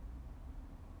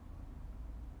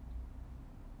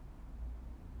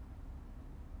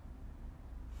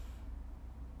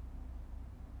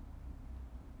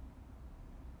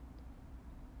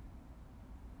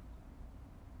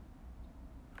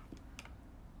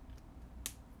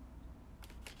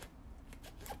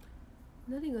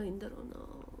何がいいんだろうな。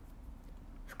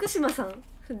福島さん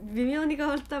微妙に変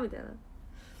わったみたいな。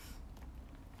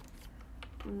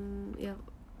いや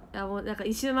もうなんか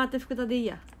一周回って福田でいい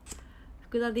や。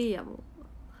福田でいいやもう。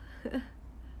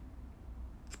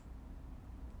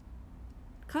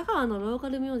香川のローカ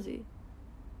ル名字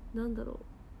なんだろ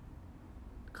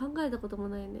う。考えたことも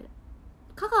ないね。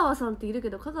香川さんっているけ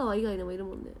ど香川以外でもいる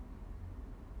もんね。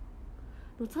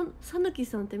でもさぬき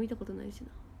さんって見たことないしな。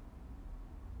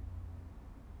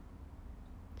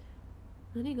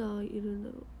何がいるんだ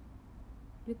ろ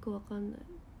う、よくわかんない。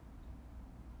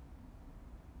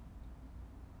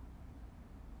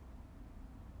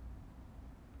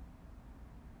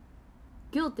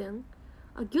仰天、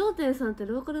あ、仰天さんって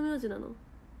ローカル名字なの？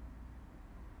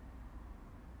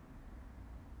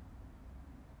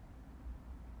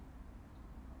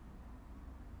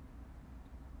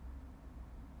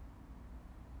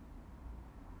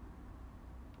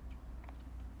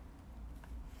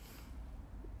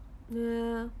ね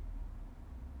え、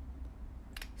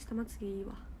下まつげいい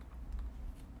わ。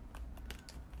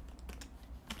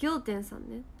仰天さん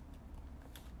ね。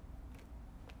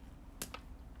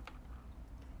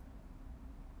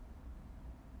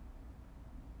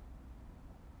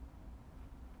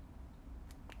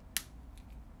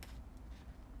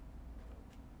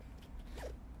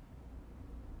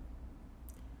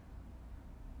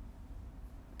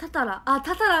タタラ、あ、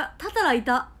タタラ、タタラい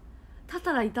た。タ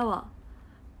タラいたわ。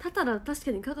タタラ確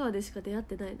かに香川でしか出会っ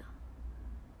てないな。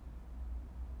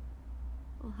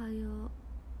おはよう。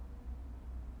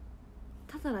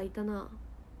タタラいたな。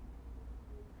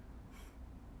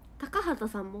高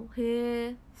畑さんも、へ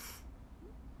え。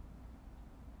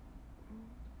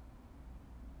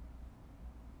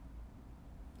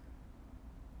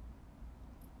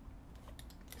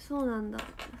そうなんだ。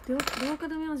ローカ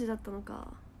ル名字だったのか。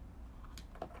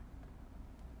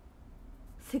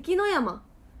関の山、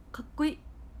かっこいい。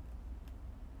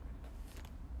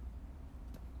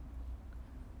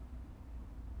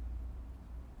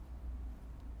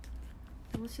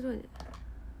面白いね。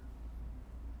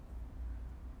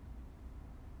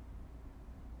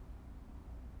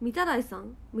御手洗さ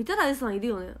ん、御手洗さんいる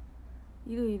よね。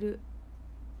いるいる。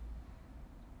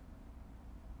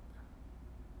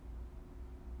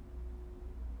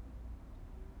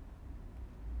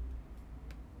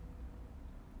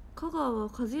香川は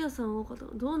鍛冶屋さん多かった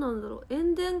の？どうなんだろう。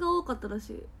塩田が多かったら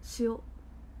しい。塩。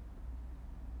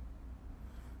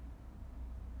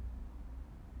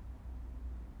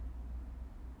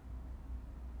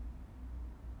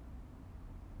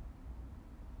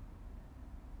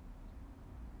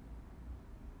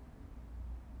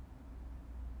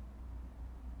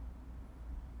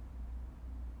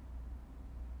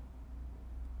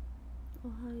お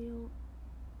はよう。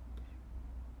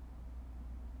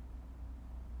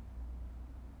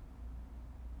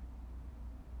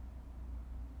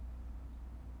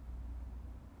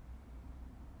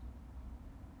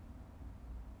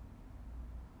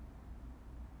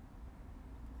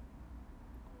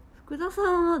福田さ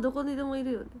んはどこにでもい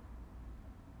るよね。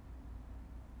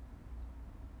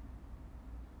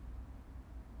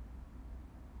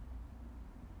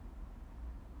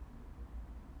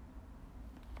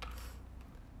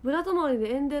ブラタモリ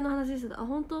で塩田の話してた。あ、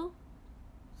本当？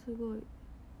すごい。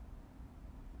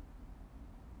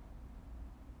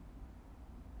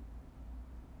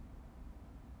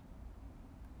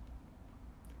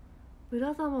ブ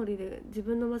ラタモリで自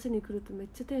分の街に来るとめっ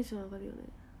ちゃテンション上がるよね。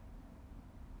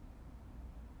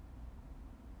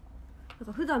なん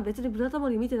か普段別にブラタモ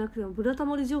リ見てなくてもブラタ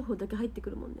モリ情報だけ入って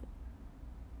くるもんね。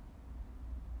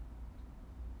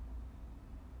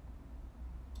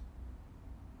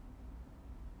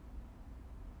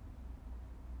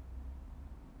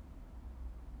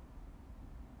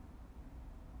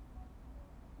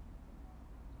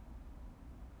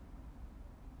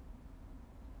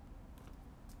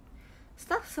ス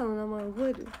タッフさんの名前覚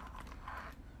える？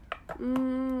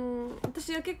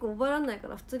私は結構覚えらんないか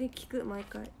ら普通に聞く、毎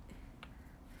回。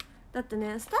だって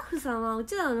ね、スタッフさんはう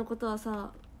ちらのことは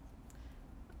さ、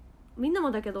みんな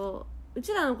もだけど、う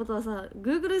ちらのことはさ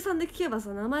Google さんで聞けば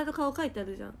さ名前と顔書いてあ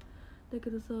るじゃん。だけ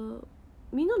どさ、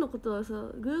みんなのことはさ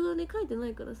Google に書いてな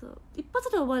いからさ、一発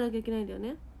で覚えなきゃいけないんだよ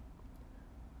ね。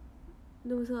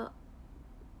でもさ、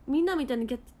みんなみたいに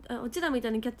うちらみた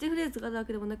いにキャッチフレーズがあるわ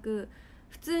けでもなく、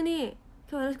普通に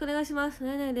今日はよろしくお願いします。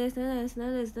何々です、何々です、何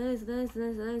々です、何々です、何々です、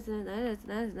何々です、何々です、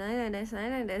何々です、何々です、何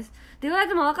々ですって言われ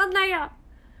ても分かんないよっ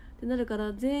てなるか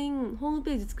ら、全員ホーム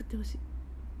ページ作ってほしい。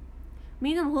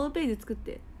みんなもホームページ作っ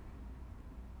て、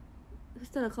そし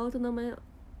たら顔と名前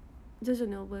徐々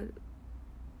に覚える。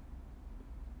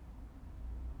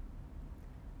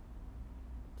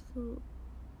そう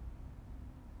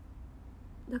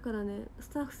だからね、ス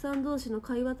タッフさん同士の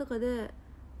会話とかで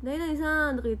「何々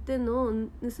さん」とか言ってんのを盗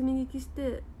み聞きし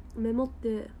てメモっ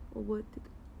て覚えてる。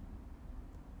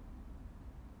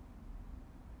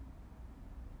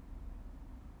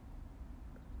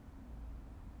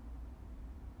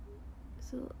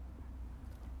そう。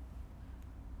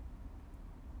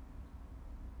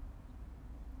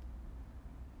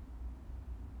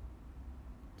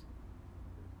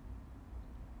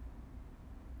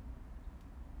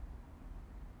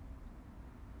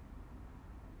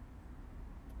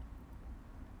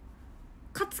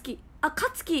勝木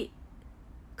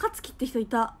って人い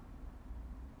た。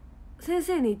先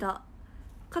生にいた。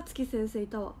勝木先生い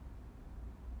たわ。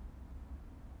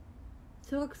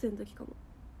小学生の時かも。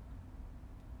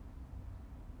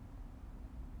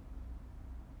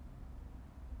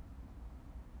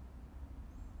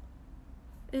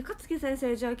勝木先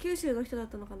生じゃあ九州の人だっ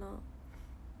たのかな。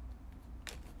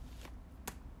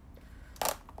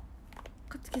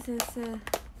勝木先生懐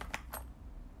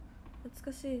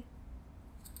かしい。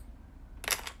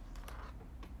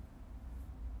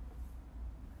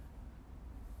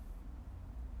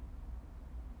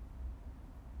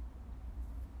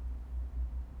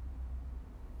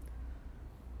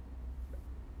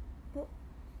お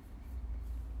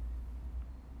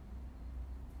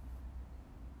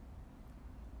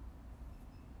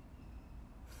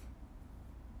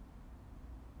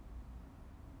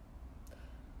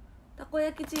たこ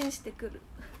焼きチンしてくる。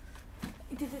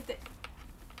いててて、よ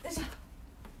いしょ。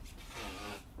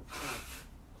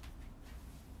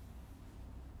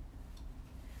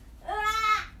うわ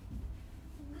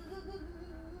ー、ぐぐぐぐ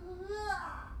ぐぐ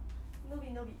わー、伸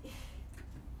び伸び。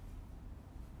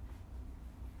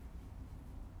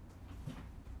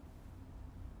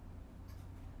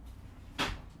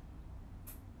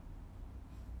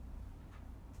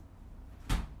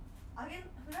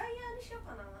フライヤーにしよう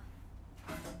かな。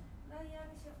フライヤー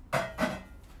にしよう。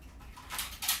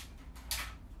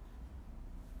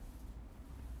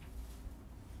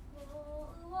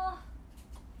うわ。か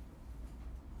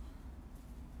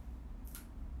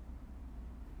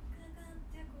かっ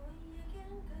てこいや喧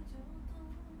嘩上等。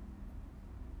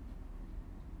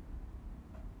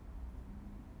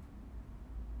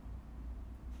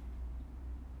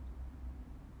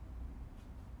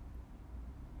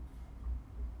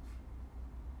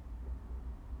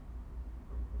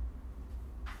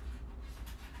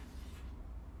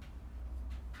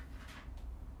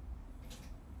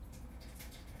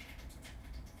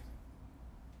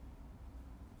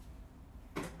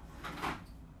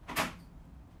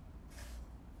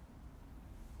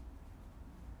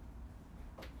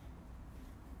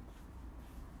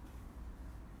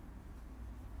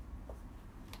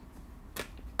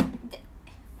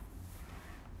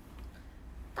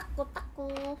タコタコ。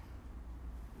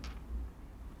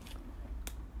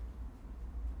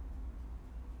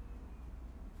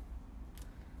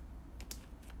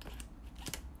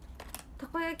た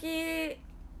こ焼き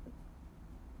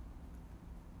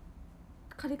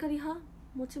カリカリ派？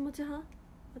もちもち派？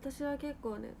私は結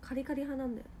構ねカリカリ派な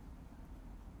んだよ。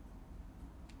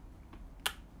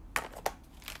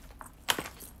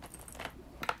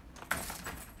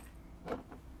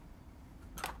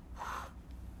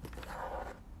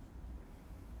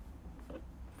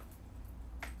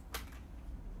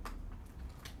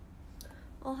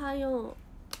おはよう。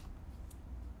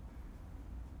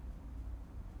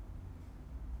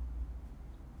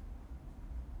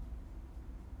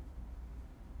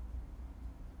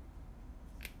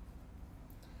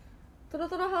トロ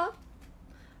トロ派？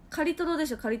カリトロで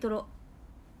しょ。カリトロ。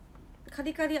カ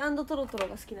リカリ&トロトロ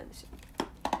が好きなんでしょ。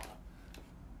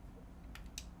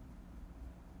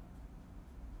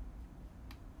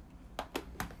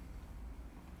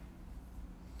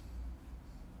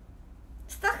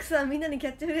スタッフさんみんなにキ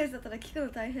ャッチフレーズだったら聞く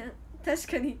の大変。確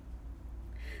かに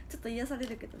ちょっと癒され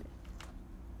るけどね。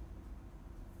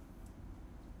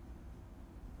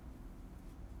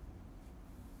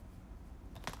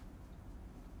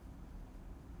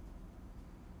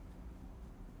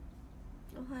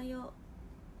おはよ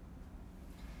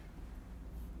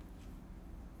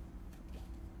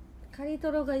う。カリ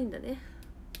トロがいいんだね。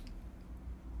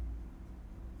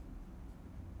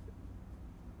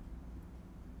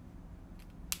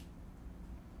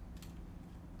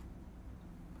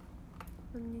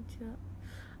こんにち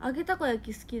は。揚げたこ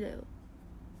焼き好きだよ。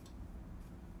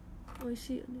美味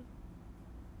しいよね。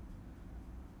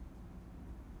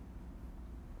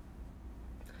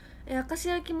明石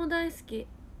焼きも大好き。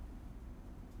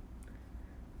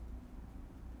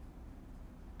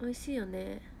美味しいよ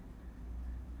ね。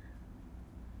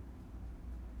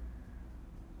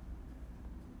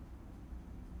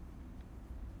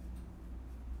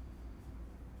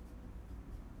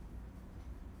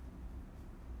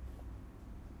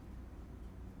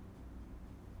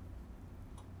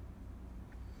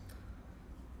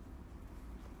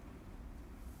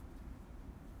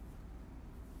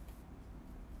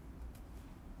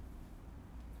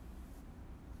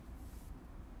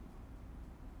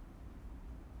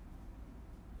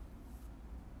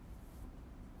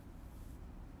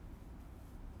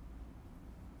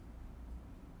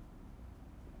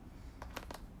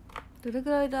どれ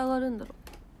ぐらいで上がるんだろ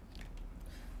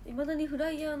う。いまだにフラ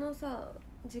イヤーのさ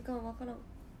時間わからん。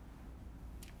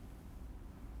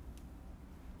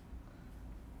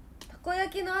たこ焼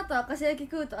きの後明石焼き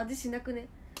食うと味しなくね。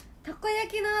たこ焼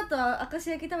きの後は明石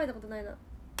焼き食べたことないな。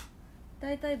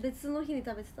だいたい別の日に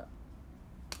食べてた。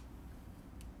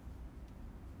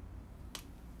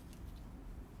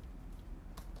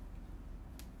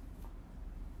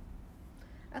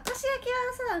明石焼き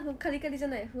はさカリカリじゃ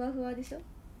ない、ふわふわでしょ。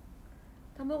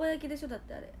卵焼きでしょだっ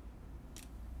てあれ。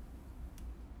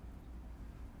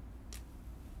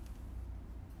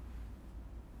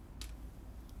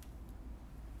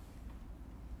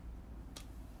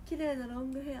綺麗なロ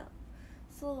ングヘア。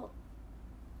そ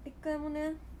う一回も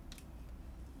ね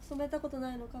染めたこと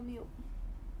ないの髪を。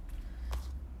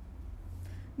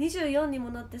24にも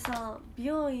なってさ美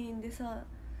容院でさ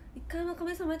一回も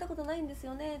髪染めたことないんです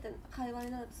よねって会話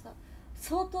になるとさ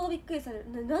相当びっくりされる。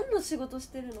何の仕事し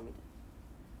てるのみ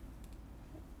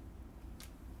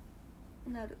た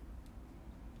いなる。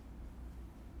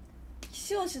希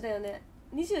少種だよね。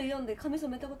24で髪染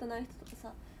めたことない人とか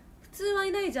さ普通は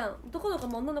いないじゃん。男の子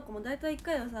も女の子も大体1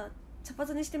回はさ茶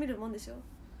髪にしてみるもんでしょ。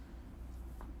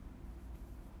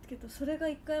けどそれが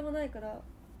1回もないから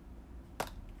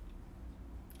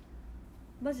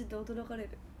マジで驚かれる。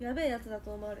やべえやつだ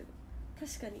と思われる。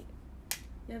確かに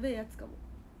やべえやつかも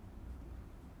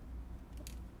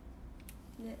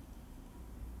ね。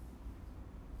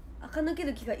垢抜け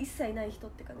る気が一切ない人っ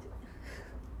て感じ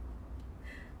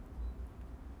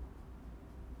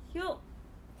ひょっ。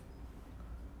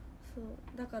そう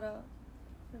だから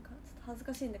なんかちょっと恥ず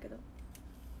かしいんだけど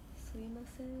すいま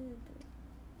せんって。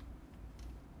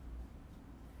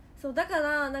そうだか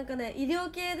らなんかね医療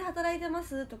系で働いてま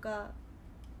すとか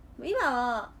今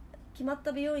は決まっ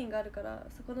た美容院があるから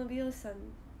そこの美容師さん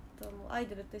ともアイ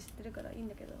ドルって知ってるからいいん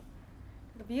だけど、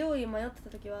美容院迷ってた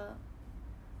時は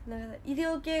なんか医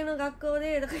療系の学校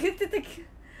でとか言ってたけど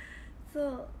そ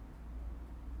う、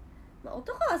まあ、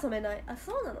男は染めない。あ、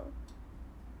そうなの。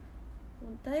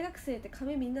大学生って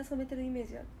髪みんな染めてるイメー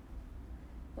ジある。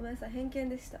ごめんなさい偏見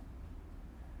でした。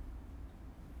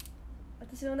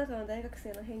私の中の大学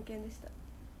生の偏見でした。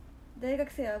大学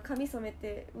生は髪染め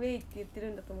てウェイって言ってる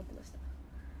んだと思ってました。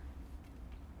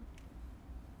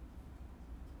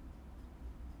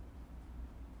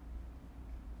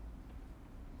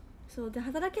そうで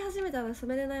働き始めたら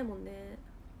染めれないもんね。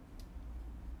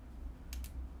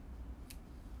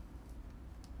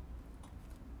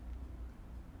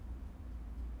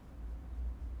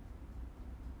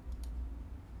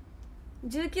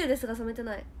19ですが染めて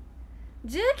ない。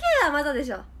19はまだで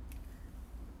しょ。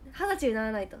20歳にな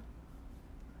らないと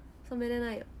染めれ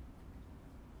ないよ。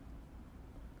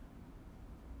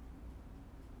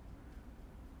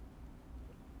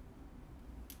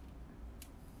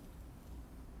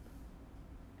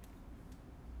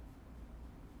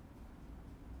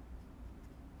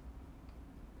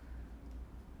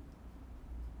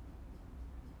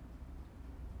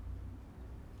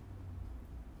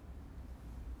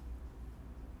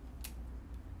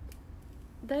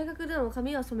大学でも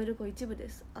髪は染める子一部で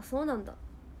す。あ、そうなんだ。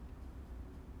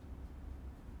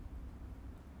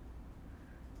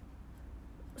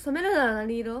染めるなら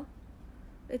何色？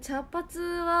茶髪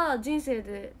は人生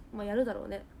で、まあ、やるだろう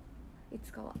ねい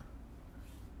つかは。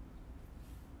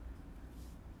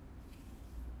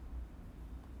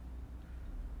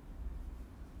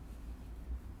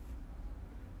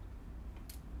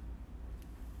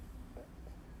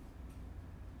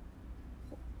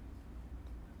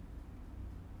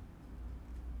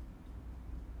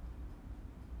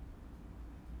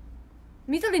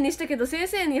緑にしたけど先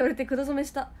生に言われて黒染め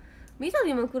した。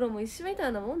緑も黒も一緒みた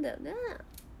いなもんだよね。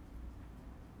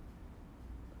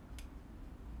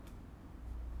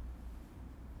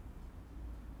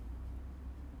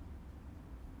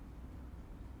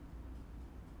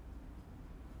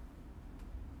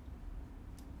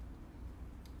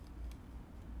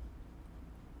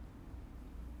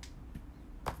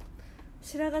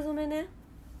白髪染めね。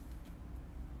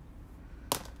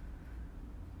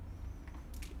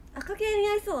赤系似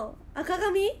合いそう。赤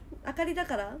髪明かりだ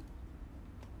から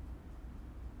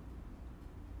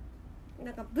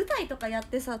なんか舞台とかやっ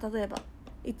てさ、例えば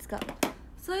いつか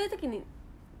そういう時に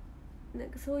なん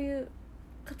かそういう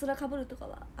カツラかぶるとか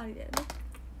はありだよね。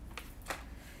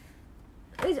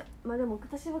よいしょ。まあでも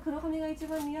私は黒髪が一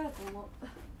番似合うと思う。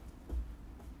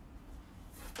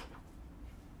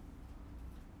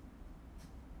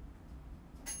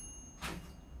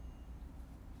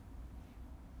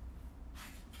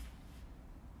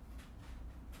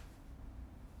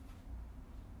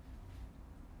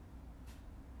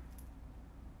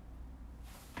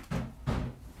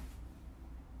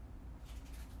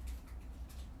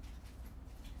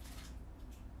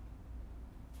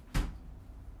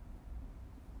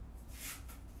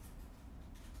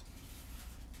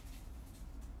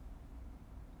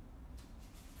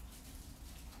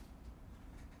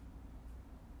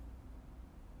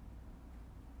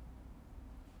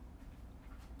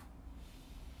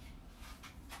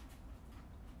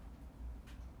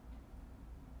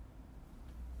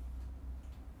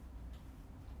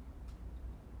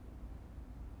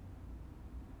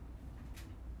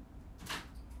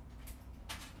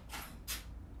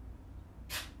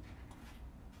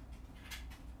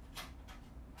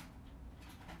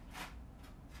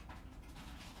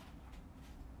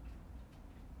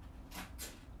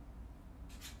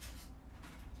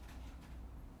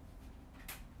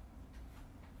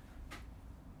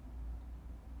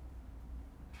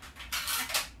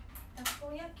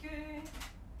きゅう。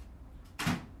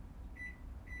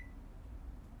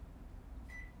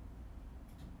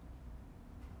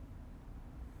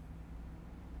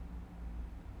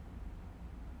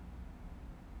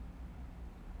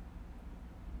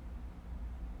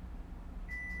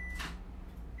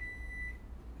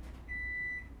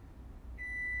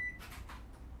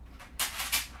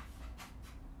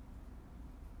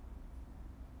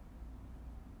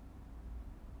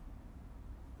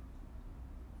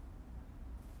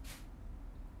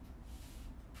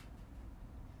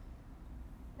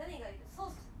何がいる？ソ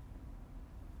ース。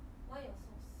マヨソー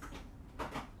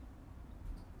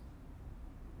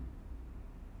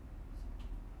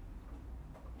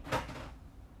ス。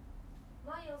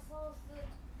マヨソース。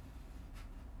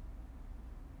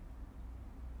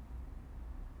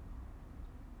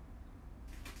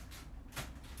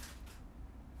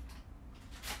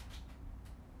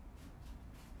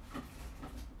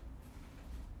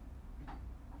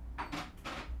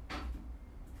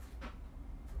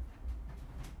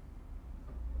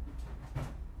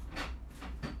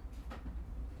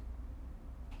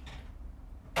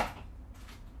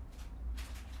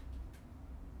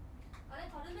あれ、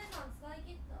パルメザン使い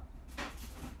切った。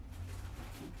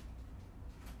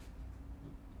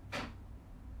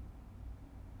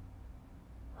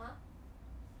あ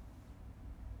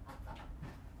あった。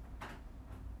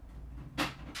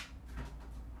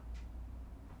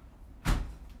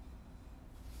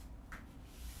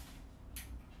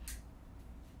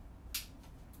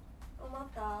余っ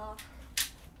た。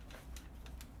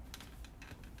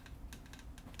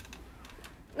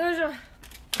よいしょ。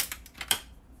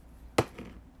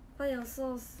マヨ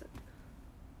ソース。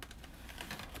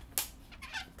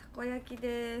たこ焼き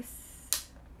で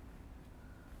す。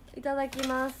いただき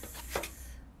ます。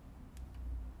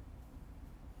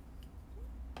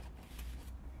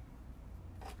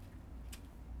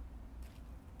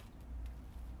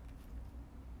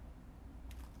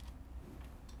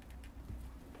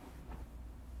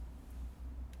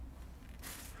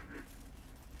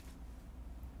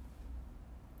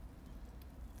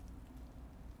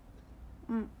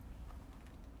うん。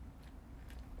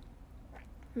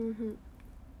うんうん。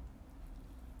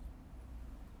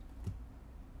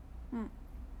うん。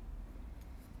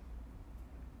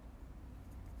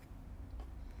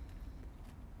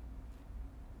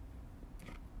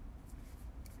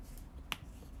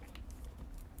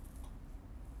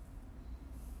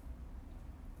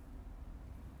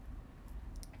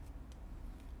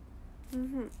うんう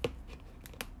ん。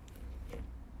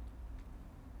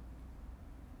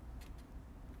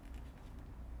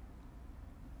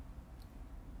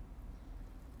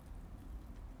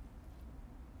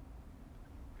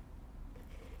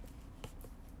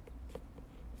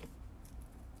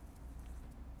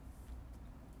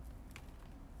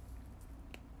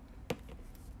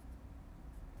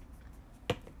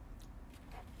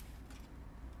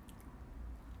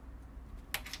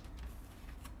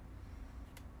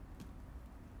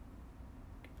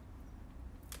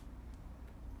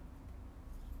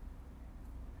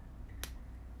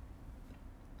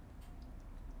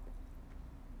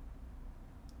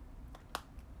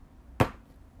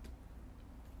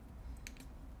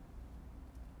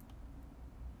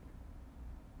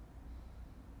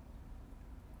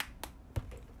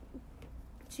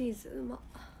チーズうま。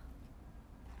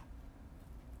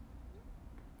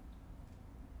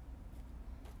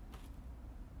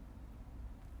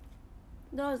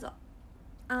どうぞ。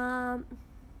ど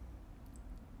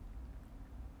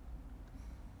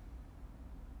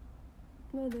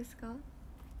うですか？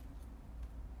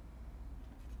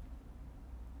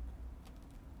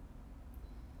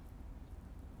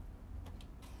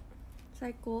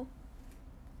最高。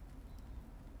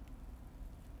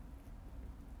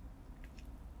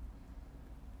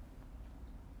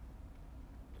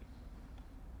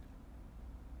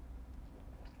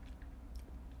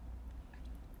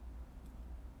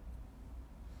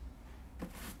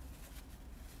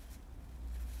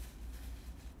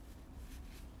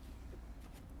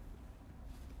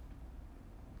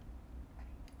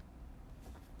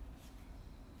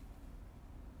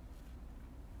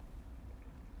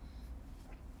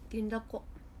銀だこ。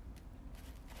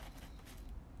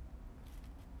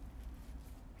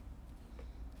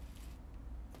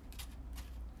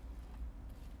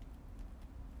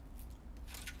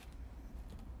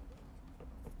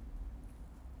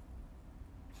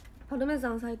パルメ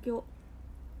ザン最強。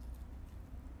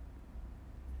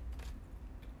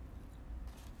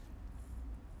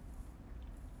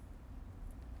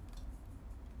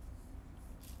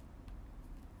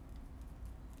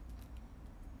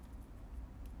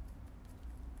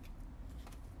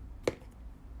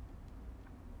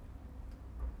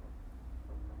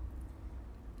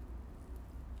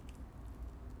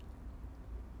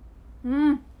う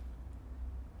ん。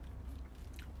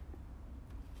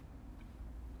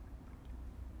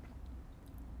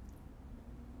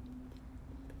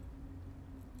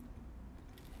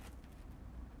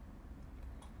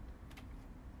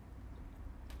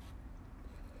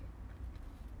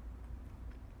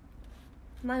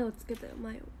マヨつけたよ、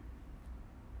マヨ。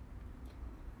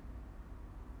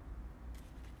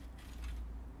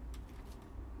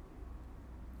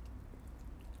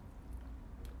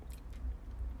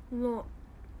も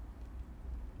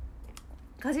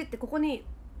うかじってここに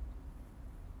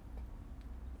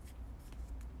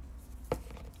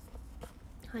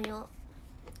はよ、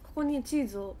ここにチー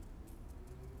ズを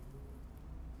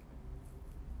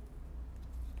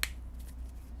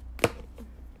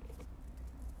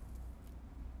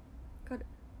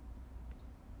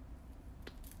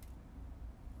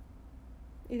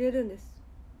入れるんです。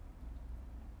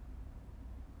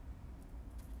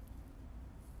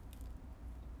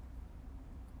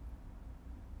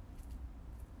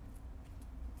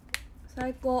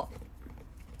最高。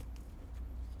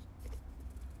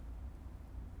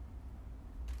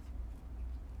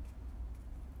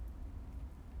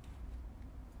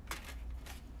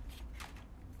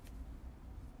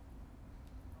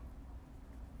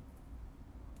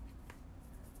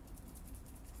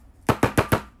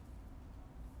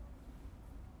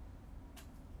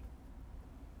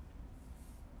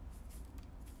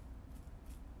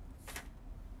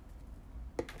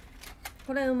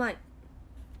これうまい。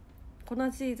粉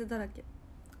チーズだらけ。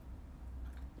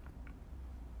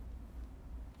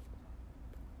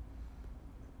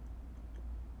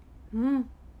うん。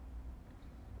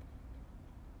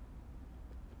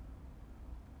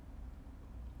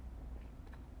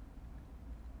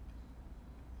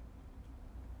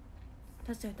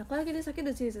確かにたこ焼きで避け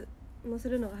るチーズ乗せ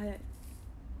るのが早い。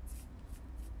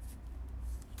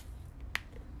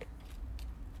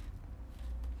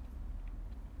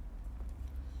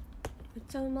めっ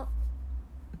ちゃうま。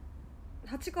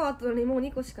8個あったのにもう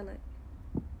2個しかない。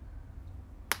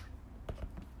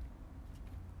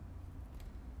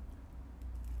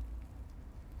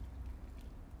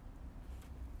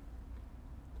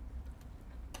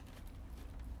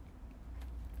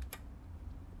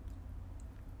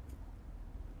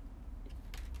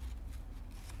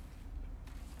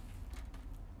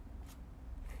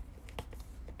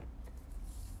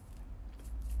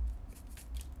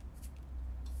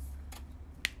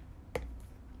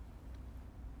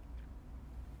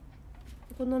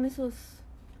お好みソース。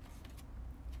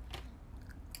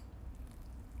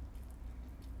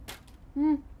う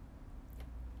ん。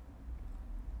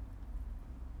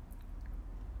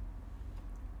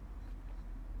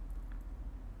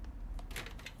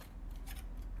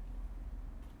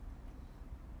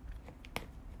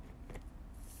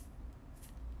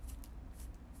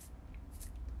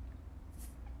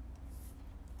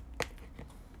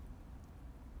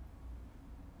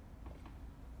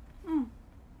うん。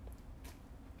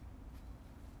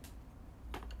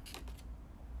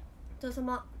お疲れ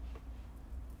様。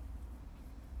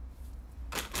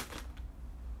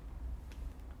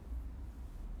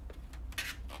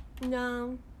じゃー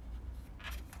ん。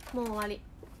もう終わり。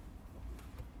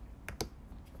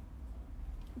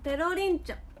ペロリン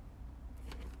チョ。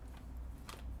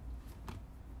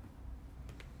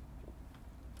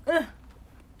うん。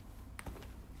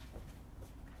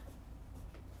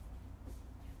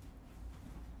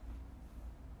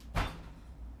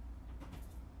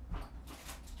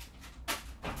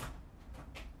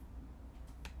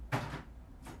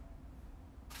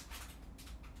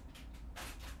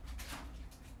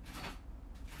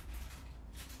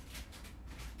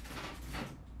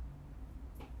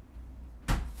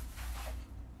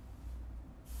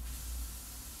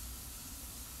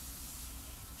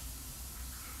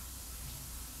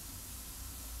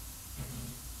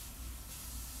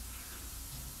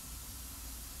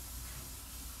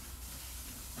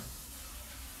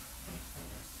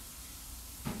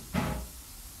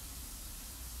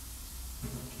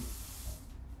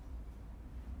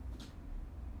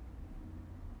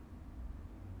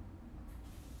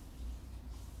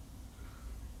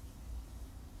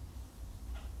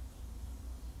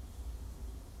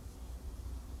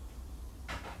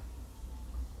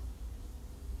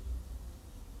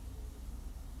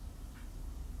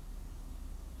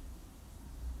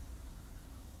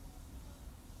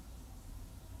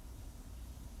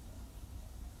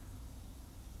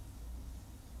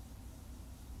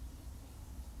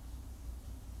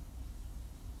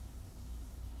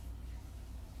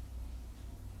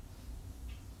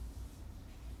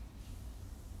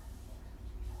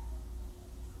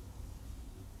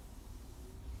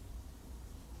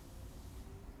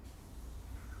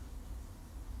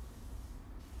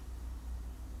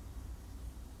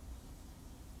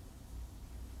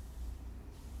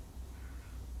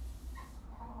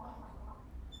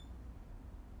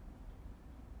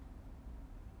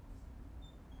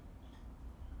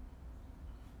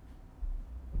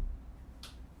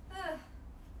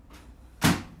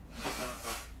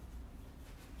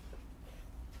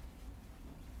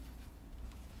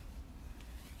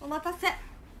待たせ。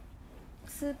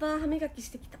スーパー歯磨きし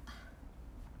てきた。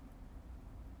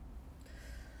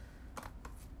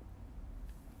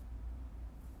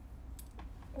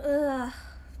うわ、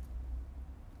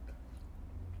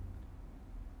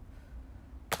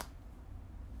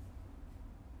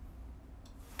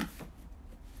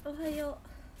おはよう。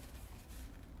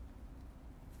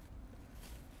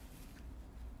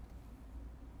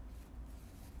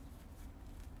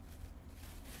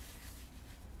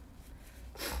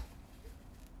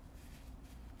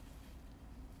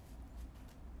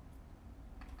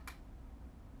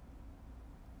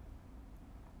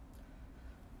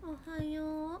おは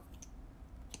よう。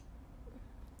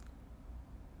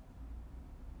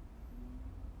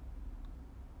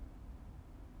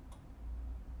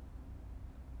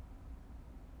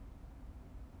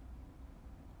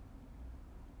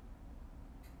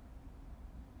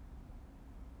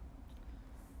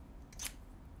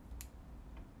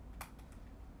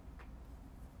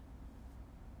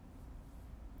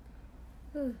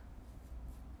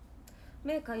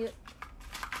目かゆ。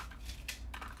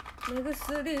目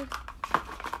薬。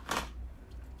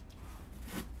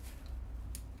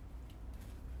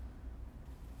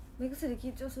目薬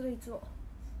緊張するいつも。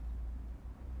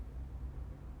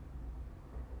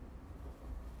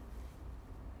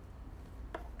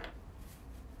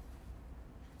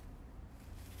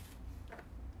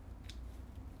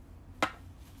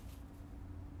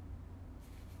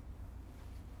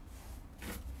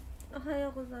おはよ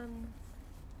うございます。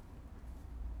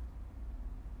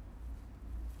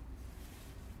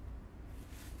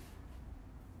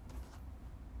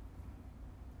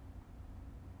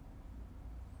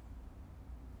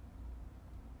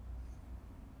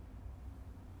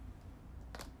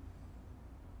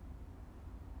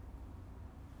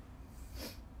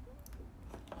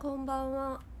こんばん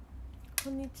は。こ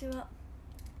んにちは。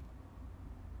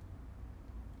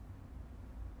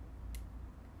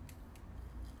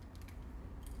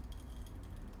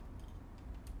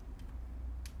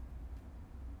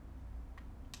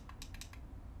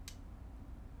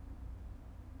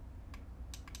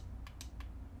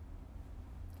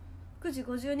9時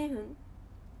52分。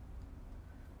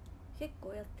結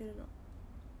構やってるな。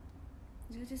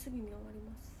10時過ぎに終わり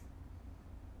ます。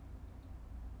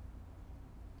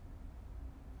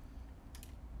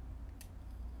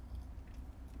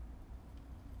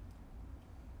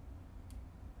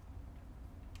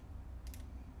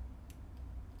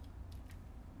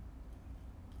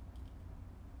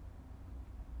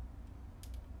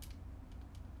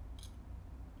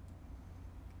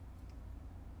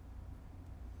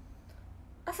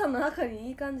朝の赤に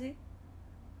いい感じ。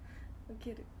ウ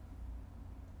ケる。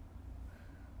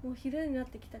もう昼になっ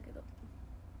てきたけど。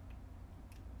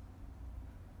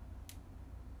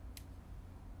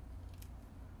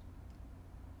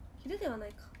昼ではな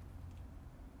いか。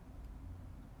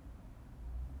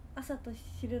朝と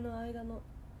昼の間の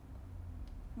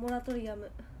モラトリア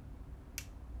ム。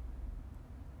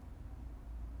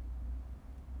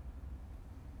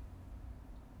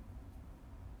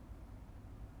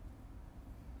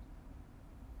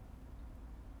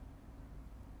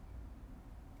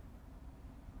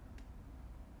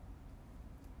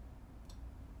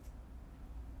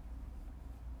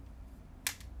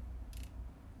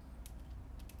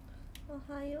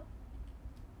おはよう。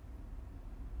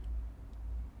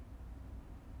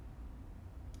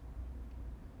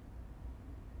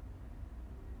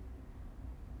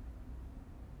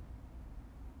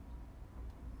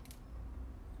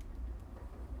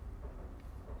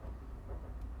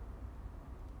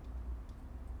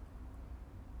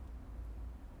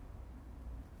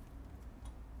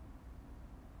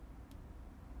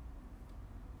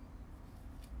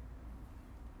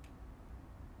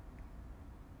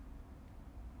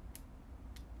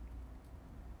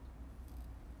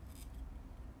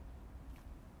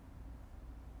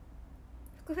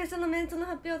福フェスのメンツの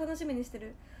発表を楽しみにして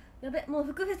る。やべ、もう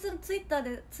福フェスのツイッター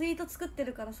でツイート作って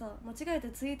るからさ、間違えて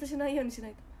ツイートしないようにしな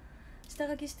いと。下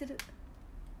書きしてる。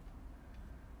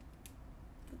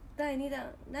第2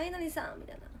弾何々さんみ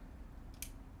たいな。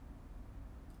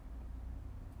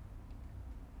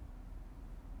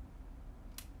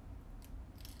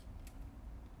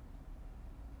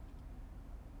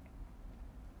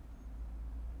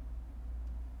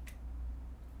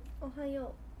おはよ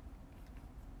う。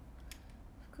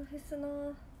福フェスな、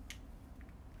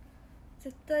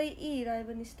絶対いいライ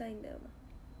ブにしたいんだよな。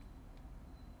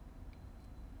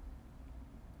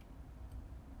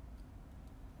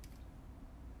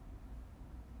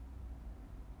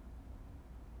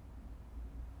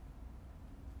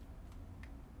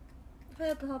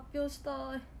早く発表し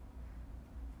たい。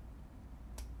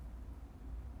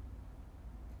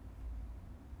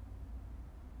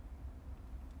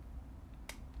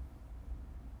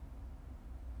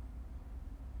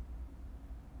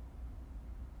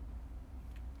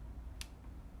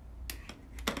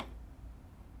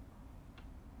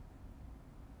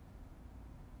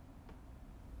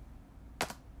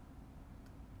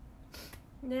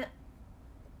ね、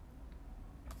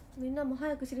みんなも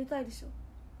早く知りたいでしょ。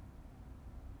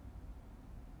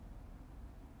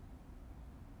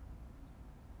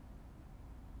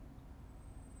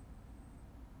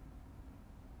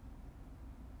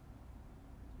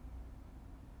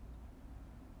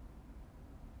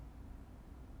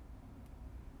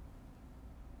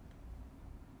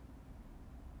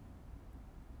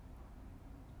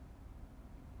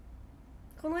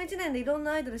この1年でいろん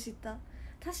なアイドル知った。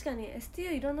確かに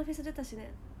STU いろんなフェス出たし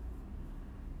ね。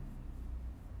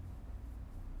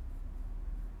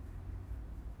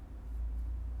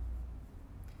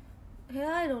ヘ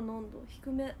アアイロンの温度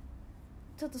低め。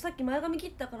ちょっとさっき前髪切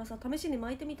ったからさ、試しに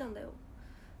巻いてみたんだよ。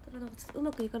ただなんかちょっとう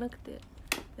まくいかなくて、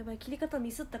やばい、切り方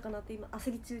ミスったかなって今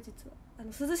焦り中。実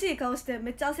は涼しい顔してめ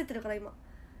っちゃ焦ってるから今。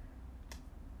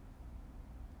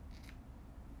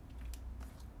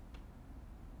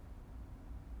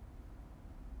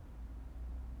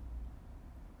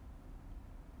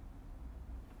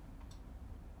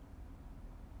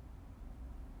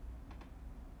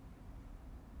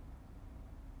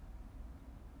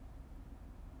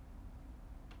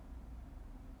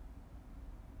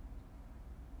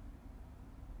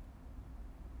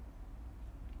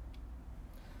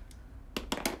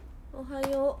おは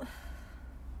よう。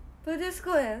プロデュース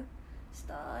公演し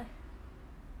た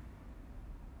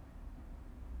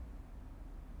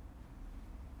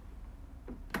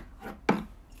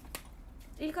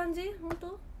い。いい感じ？ほん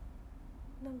と？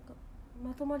なんか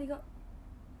まとまりが。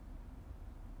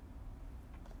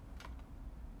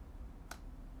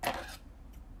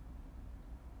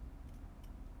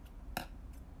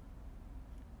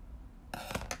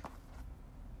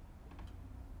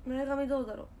前髪どう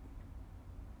だろう。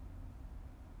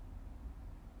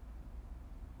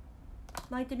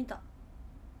巻いてみた。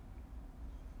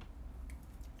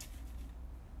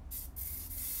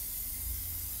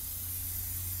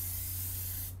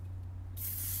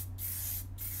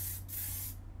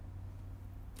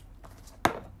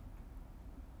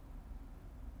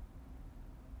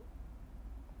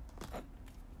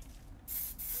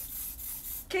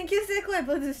研究生公演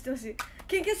プロデュースしてほしい。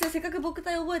研究生せっかく僕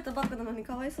体覚えたばっかなのに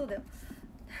かわいそうだよ。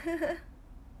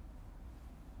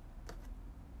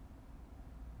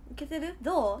いけてる？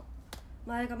どう？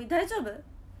前髪大丈夫？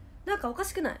なんかおか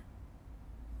しくない？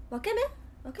分け目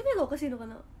がおかしいのか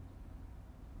な。い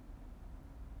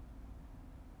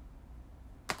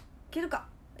けるか。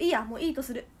いいや、もういいと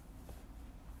する。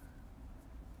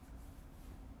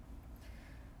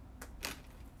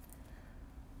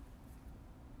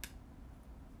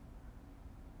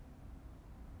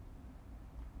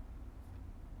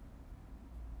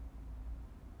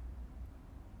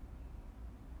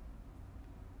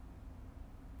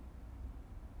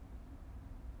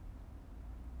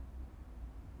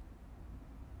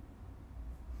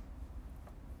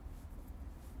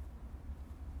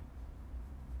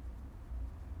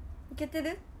いけてる？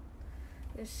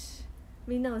よし、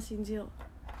みんなを信じよう。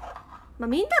まあ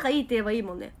みんながいいって言えばいい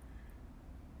もんね。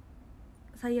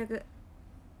最悪。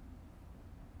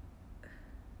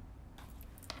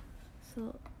そ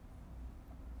う、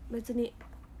別に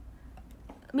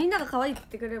みんなが可愛いって言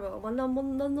ってくれれば、まあ、何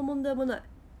の問題もない。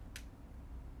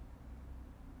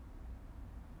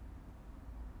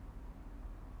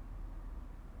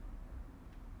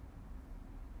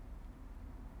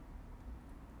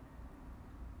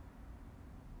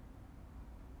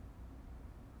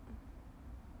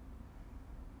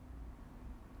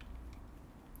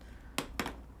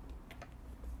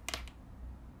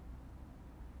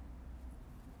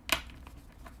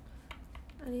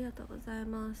ありがとうござい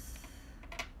ます。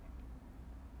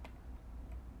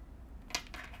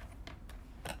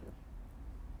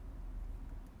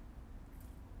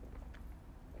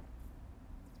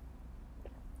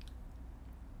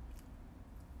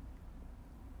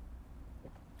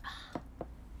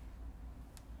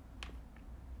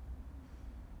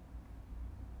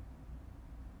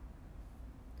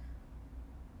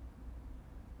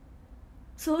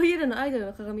そう言えるのアイドル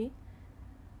の鏡。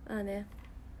ああね、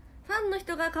ファンの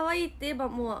人が可愛いって言えば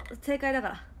もう正解だか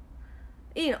ら。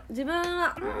いいの、自分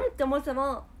はって思ってて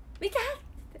も「見て!」って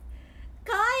言って「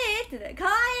可愛いって言って「可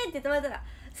愛いって言ってもらったら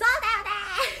「そうだよね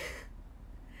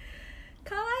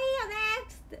可愛いよね」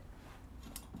っつっ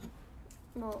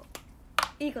ても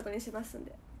ういいことにしますん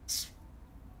で。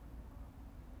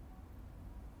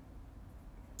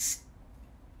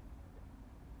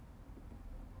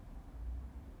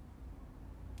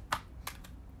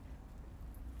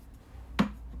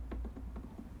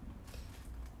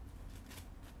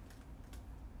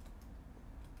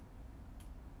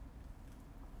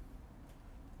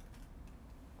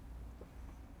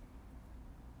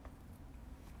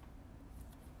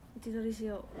自撮りし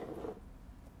よう。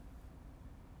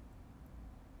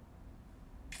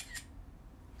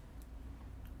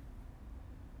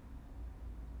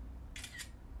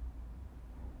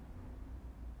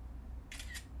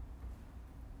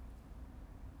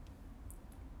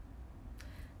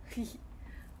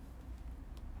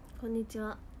こんにち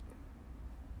は。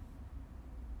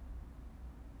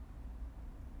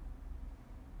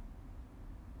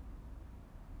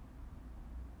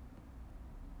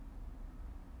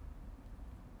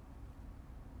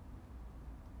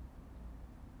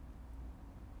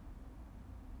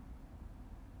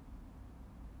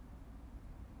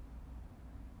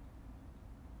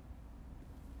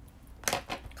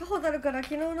カホタルから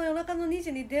昨日の夜中の2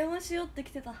時に電話しようって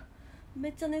来てた。め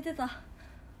っちゃ寝てた。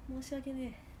申し訳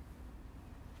ねえ。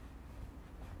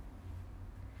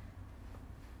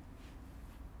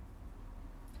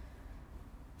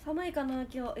寒いかな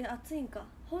今日。いや暑いんか。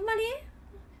ほんまに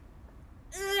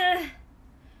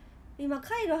今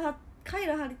カイロ貼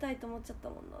りたいと思っちゃった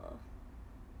もんな。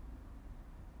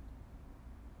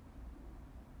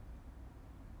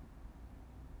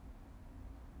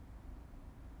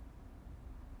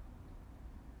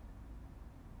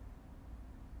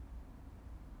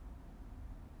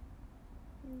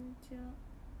こんにちは。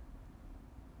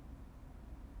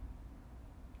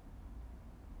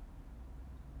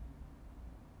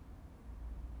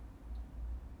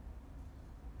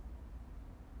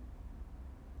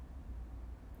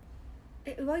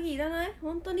上着いらない？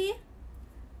本当に？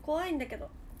怖いんだけど。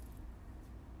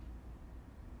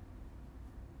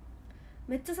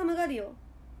めっちゃ寒がりよ。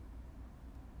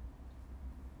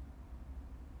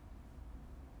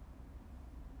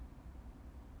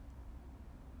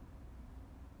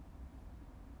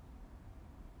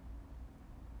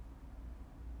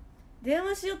電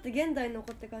話しようって現代の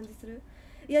子って感じする。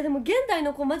いやでも現代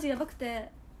の子マジやばくて、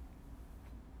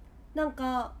なん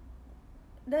か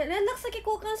連絡先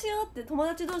交換しようって友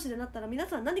達同士でなったら皆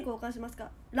さん何交換しますか？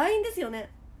 LINE ですよ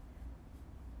ね。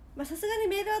まあさすがに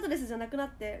メールアドレスじゃなくな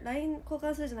って LINE 交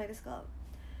換するじゃないですか。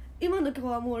今の子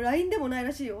はもう LINE でもない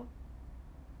らしいよ。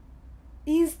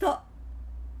インスタ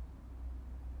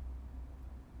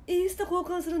交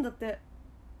換するんだって。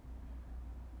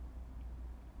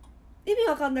意味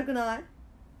わかんなくない？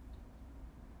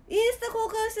インスタ交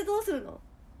換してどうするの？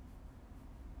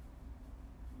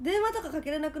電話とかかけ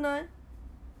れなくない？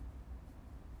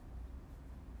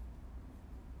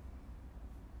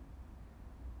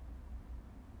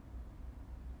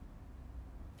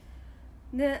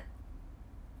ね。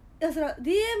いやそれは DM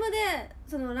で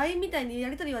その LINE みたいにや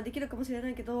り取りはできるかもしれな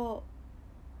いけど、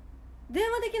電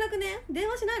話できなくね？電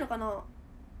話しないのかな？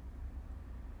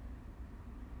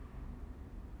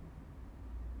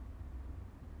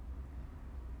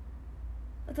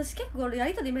私結構や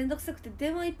り取りめんどくさくて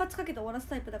電話一発かけて終わらす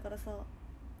タイプだからさ、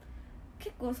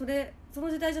結構その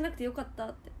時代じゃなくてよかった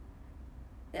っ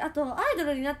て。あとアイド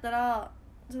ルになったら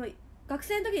その学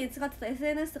生の時に使ってた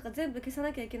SNS とか全部消さ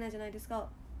なきゃいけないじゃないですか。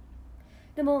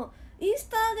でもインス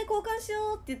タで交換し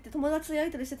ようって言って友達とや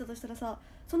り取りしてたとしたらさ、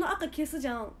その赤消すじ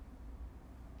ゃん。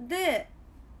で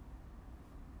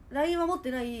LINE は持っ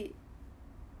てない、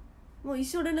もう一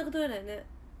生連絡取れないよね。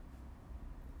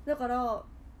だから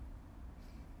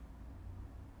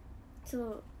そ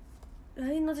の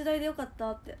LINE の時代でよかっ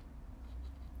たって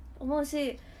思うし、イ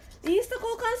ンスタ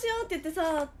交換しようって言って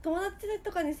さ、友達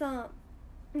とかにさ、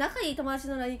仲いい友達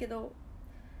ならいいけど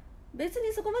別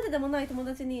にそこまででもない友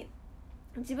達に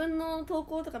自分の投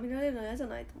稿とか見られるの嫌じゃ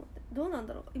ないと思って。どうなん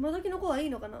だろう、今時の子はいい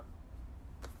のかな。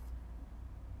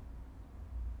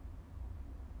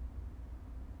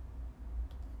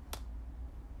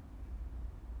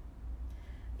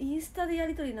インスタでや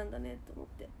り取りなんだねと思っ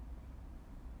て。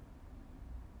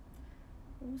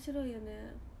面白いよ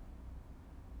ね。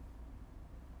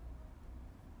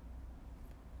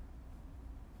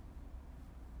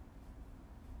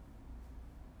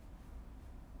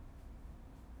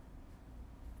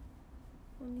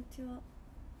こんにちは。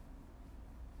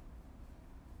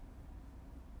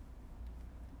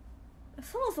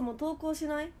そもそも投稿し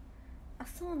ない？あ、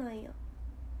そうなんや。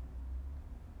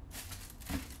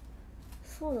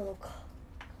そうなのか。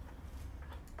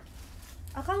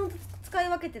アカウント使い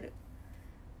分けてる。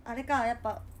あれか、やっ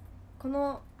ぱこ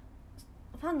の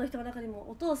ファンの人の中にも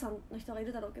お父さんの人がい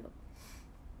るだろうけど、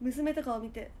娘とかを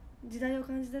見て時代を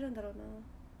感じてるんだろうな。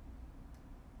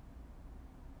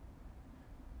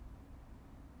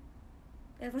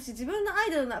私自分のア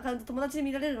イドルのアカウント友達に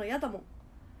見られるの嫌だもん。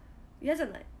嫌じゃ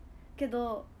ない？け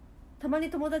どたまに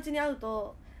友達に会う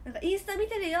となんかインスタ見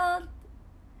てるよ、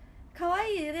可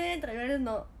愛いねとか言われる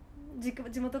の。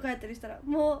地元帰ったりしたら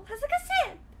もう恥ずかし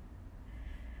い。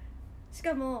し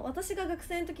かも私が学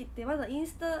生の時ってまだイン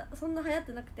スタそんな流行っ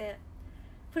てなくて、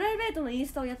プライベートのイン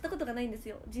スタをやったことがないんです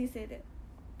よ、人生で。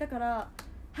だから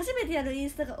初めてやるイン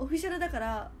スタがオフィシャルだか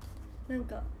ら、なん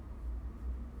か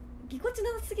ぎこち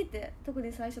なさすぎて、特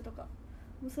に最初とか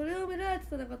もうそれを見られて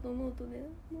たのかと思うとね、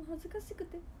もう恥ずかしく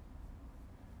て。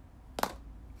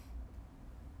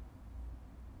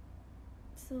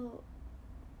そう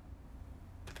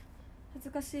恥ず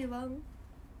かしいわん。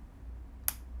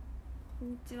こ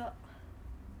んにちは。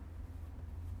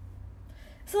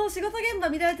そう仕事現場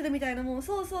見られてるみたいなもん。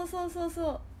そうそうそうそう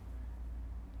そう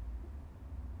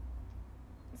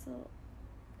そう。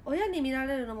親に見ら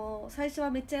れるのも最初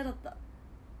はめっちゃ嫌だった。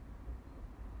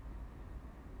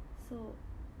そう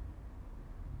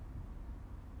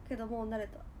けどもう慣れ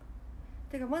た。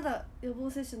てかまだ予防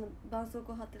接種の絆創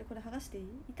膏貼ってる。これ剥がしていい？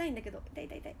痛いんだけど。痛い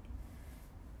痛い痛い。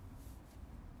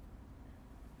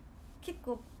結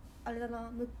構あれだな、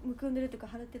むくんでるっていうか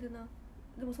腫れてるな。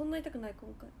でもそんな痛くない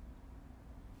今回。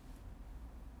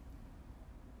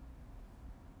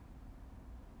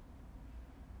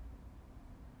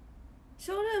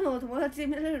ショールームを友達で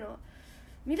見られるの？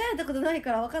見られたことない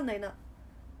から分かんないな。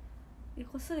いや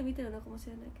こっそり見てるのかもし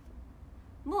れないけ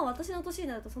ど、もう私の年に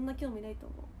なるとそんな興味ないと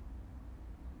思う。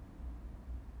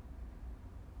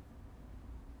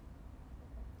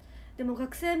でも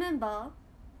学生メンバ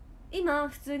ー今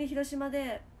普通に広島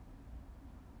で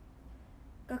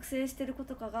学生してる子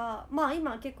とかが、まあ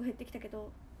今は結構減ってきたけ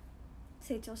ど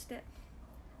成長して、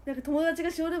なんか友達が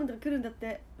ショールームとか来るんだっ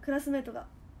て。クラスメートが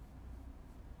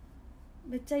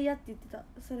めっちゃ嫌って言ってた。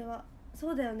それは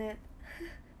そうだよね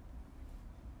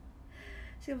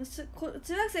しかも中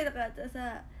学生とかだったらさ、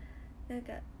なん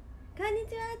か「こんに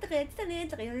ちは」とかやってたね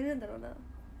とか言われるんだろうな。ち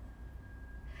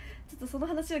ょっとその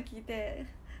話を聞いて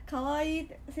可愛いっ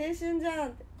て、青春じゃん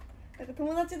って。なんか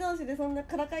友達同士でそんな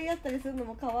からかい合ったりするの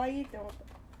も可愛いって思っ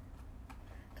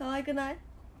た。可愛くない？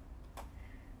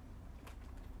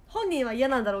本人は嫌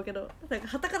なんだろうけど、なんか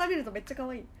傍から見るとめっちゃ可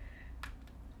愛い。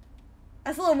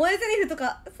あ、そう、萌え台詞と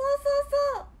か、そうそう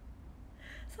そう、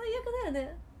最悪だよ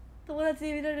ね、友達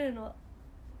に見られるのは。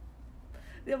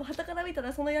でも傍から見た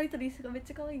らそのやりとりがめっ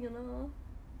ちゃ可愛いよな。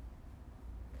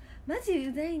マジ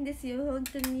うざいんですよ本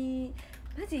当に、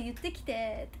マジ言ってき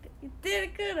てとか言って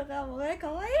くるのがもう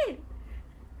可愛い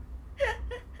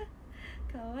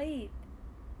可愛い。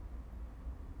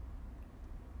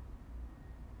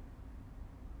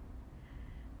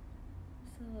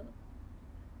そう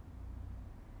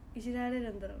いじられ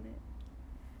るんだろうね。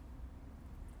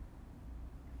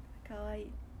可愛い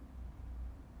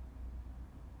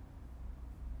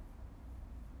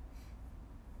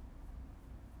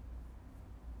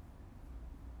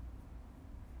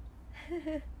そう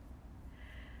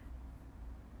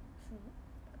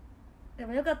で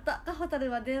もよかった、カホタ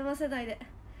ルは電話世代で。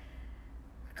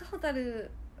カホタル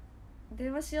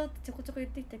電話しようってちょこちょこ言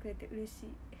ってきてくれて嬉しい。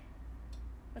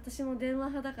私も電話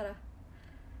派だから。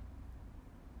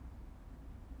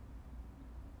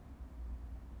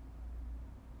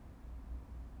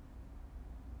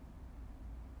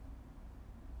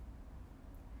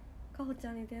カホち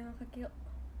ゃんに電話かけよう。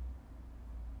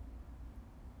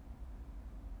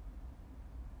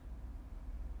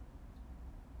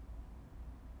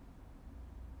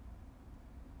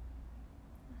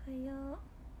おはよう。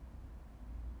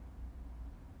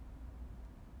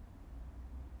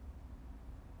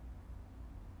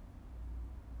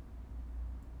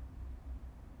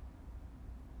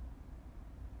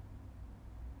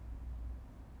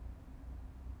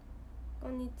こ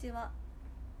んにちは。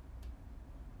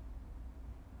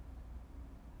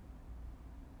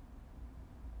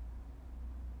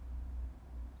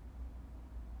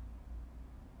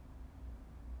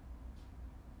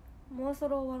もうそ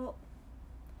ろ終わろ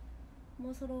う。も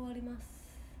うそろ終わります。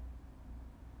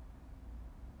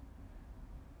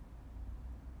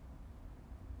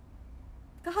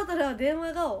カホタルは電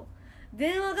話顔。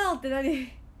電話顔って何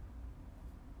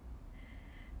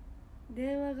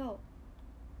電話顔。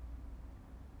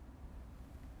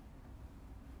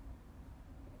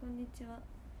こんにちは。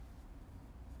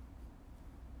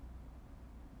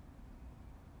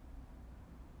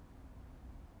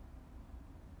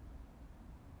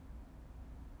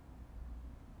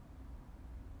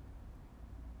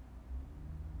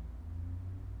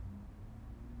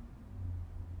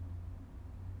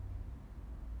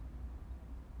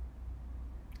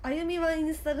あゆみはイ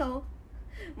ンスタ顔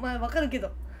まあわかるけ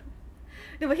ど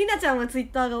でもひなちゃんはツイ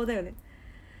ッター顔だよね。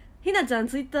ひなちゃん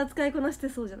ツイッター使いこなして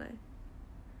そうじゃない？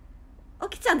あ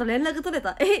きちゃんと連絡取れ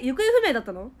た？行方不明だっ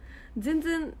たの？全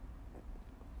然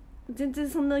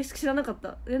そんな知らなかっ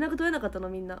た。連絡取れなかったの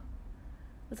みんな。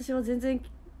私は全然聞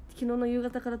昨日の夕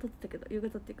方から撮ってたけど、夕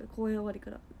方っていうか公演終わりか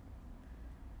ら。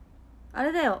あ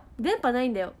れだよ、電波ない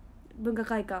んだよ文化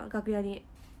会館楽屋に。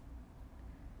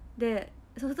で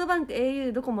ソフトバンク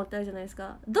au ドコモってあるじゃないです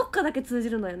か。どっかだけ通じ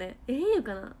るのよね。 au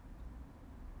かな。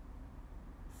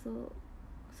そう、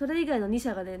それ以外の2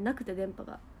社がねなくて電波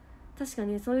が。確か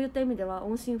にそういった意味では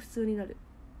音信不通になる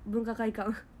文化会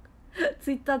館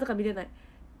ツイッターとか見れない。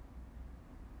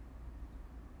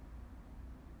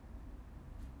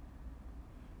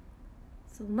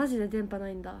そうマジで電波な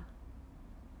いんだ。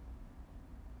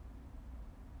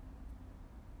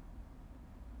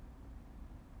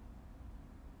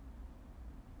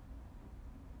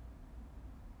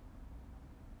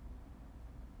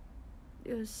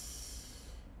よし、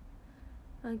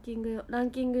ランキング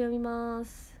読みま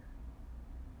す。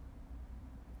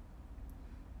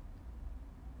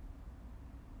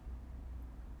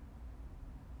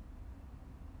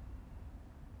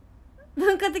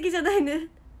文化的じゃないね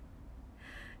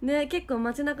ね、結構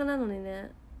街中なのに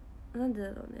ね。なんで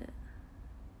だろうね。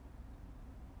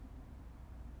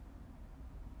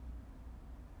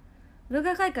文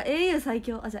化会館 au 最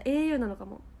強。あ、じゃあ au なのか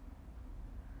も。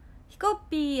ヒコッ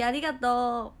ピーありが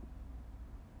と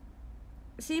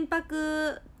う。心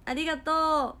拍ありが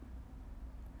と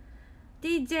う。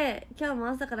 DJ 今日も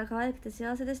朝から可愛くて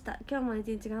幸せでした。今日も一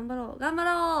日頑張ろう。今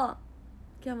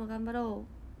日も頑張ろ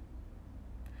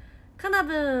う。かな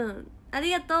ぶんあ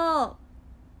りがと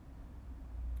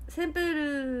う。センプー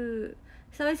ル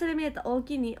久々に見えた。大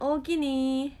きに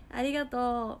ありが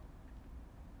と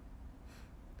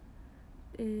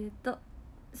う。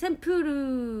センプ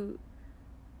ール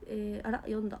あら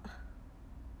読んだ。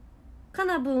か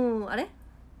なぶんあれ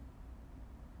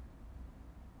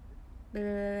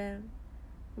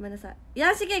ごめんなさい。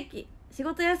ヤンシゲッキ仕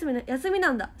事休み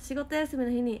なんだ。仕事休み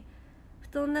の日に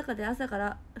布団の中で朝か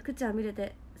ら福ちゃん見れ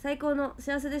て最高の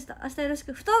幸せでした。明日よろし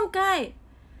く。布団かい。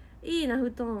いいな布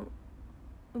団。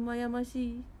うまやまし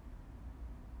い。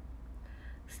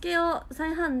スケを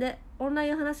再販でオンライ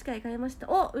ンお話し会買いました。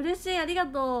お嬉しい、ありが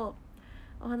と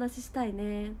う。お話ししたい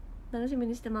ね。楽しみ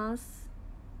にしてます。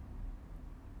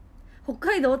北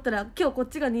海道おったら今日こっ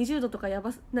ちが20度とかや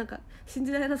ばなんか信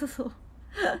じられなさそう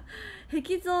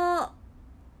壁像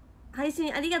配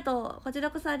信ありがとう。こちら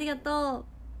こそありがと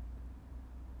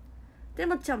う。で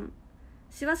もちゃん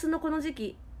師走のこの時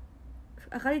期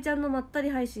あかりちゃんのまったり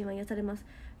配信は癒されます。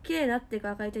綺麗になっていく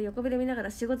あかりちゃん横目で見なが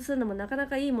ら仕事するのもなかな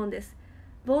かいいもんです。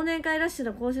忘年会ラッシュ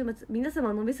の今週末皆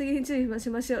様飲みすぎに注意し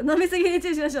ましょう。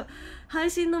配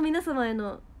信の皆様へ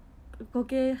のご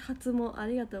啓発もあ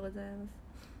りがとうございます。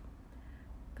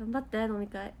頑張って飲み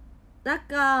会。ラッ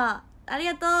カーあり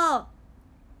がとう。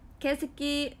形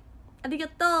跡ありが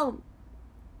とう。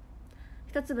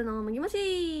一粒の麦も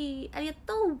しありが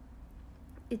とう。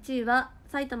1位は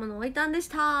埼玉のおいたんでし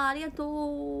た。ありが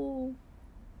と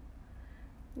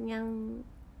う。にゃん。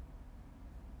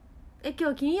今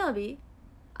日金曜日？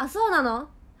あ、そうなの？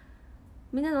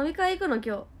みんな飲み会行くの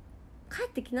今日。帰っ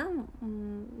てきな。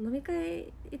飲み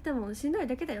会行ってもしんどい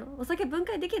だけだよ。お酒分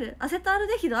解できる？アセトアル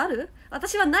デヒドある？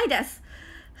私はないです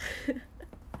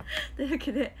というわ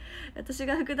けで、私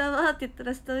が福田はって言った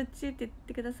らストウチって言っ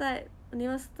てください。鬼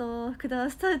ますと福田は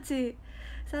ストウチ。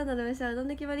サウナの飯はうどん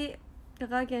で決まり。香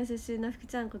川県出身の福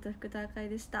ちゃんこと福田赤井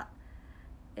でした。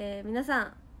皆さ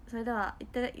んそれではいっ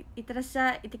てらっし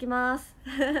ゃい。行ってきます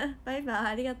バイバイ。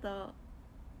ありがとう。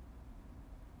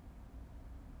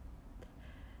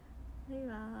バイ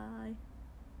バイ。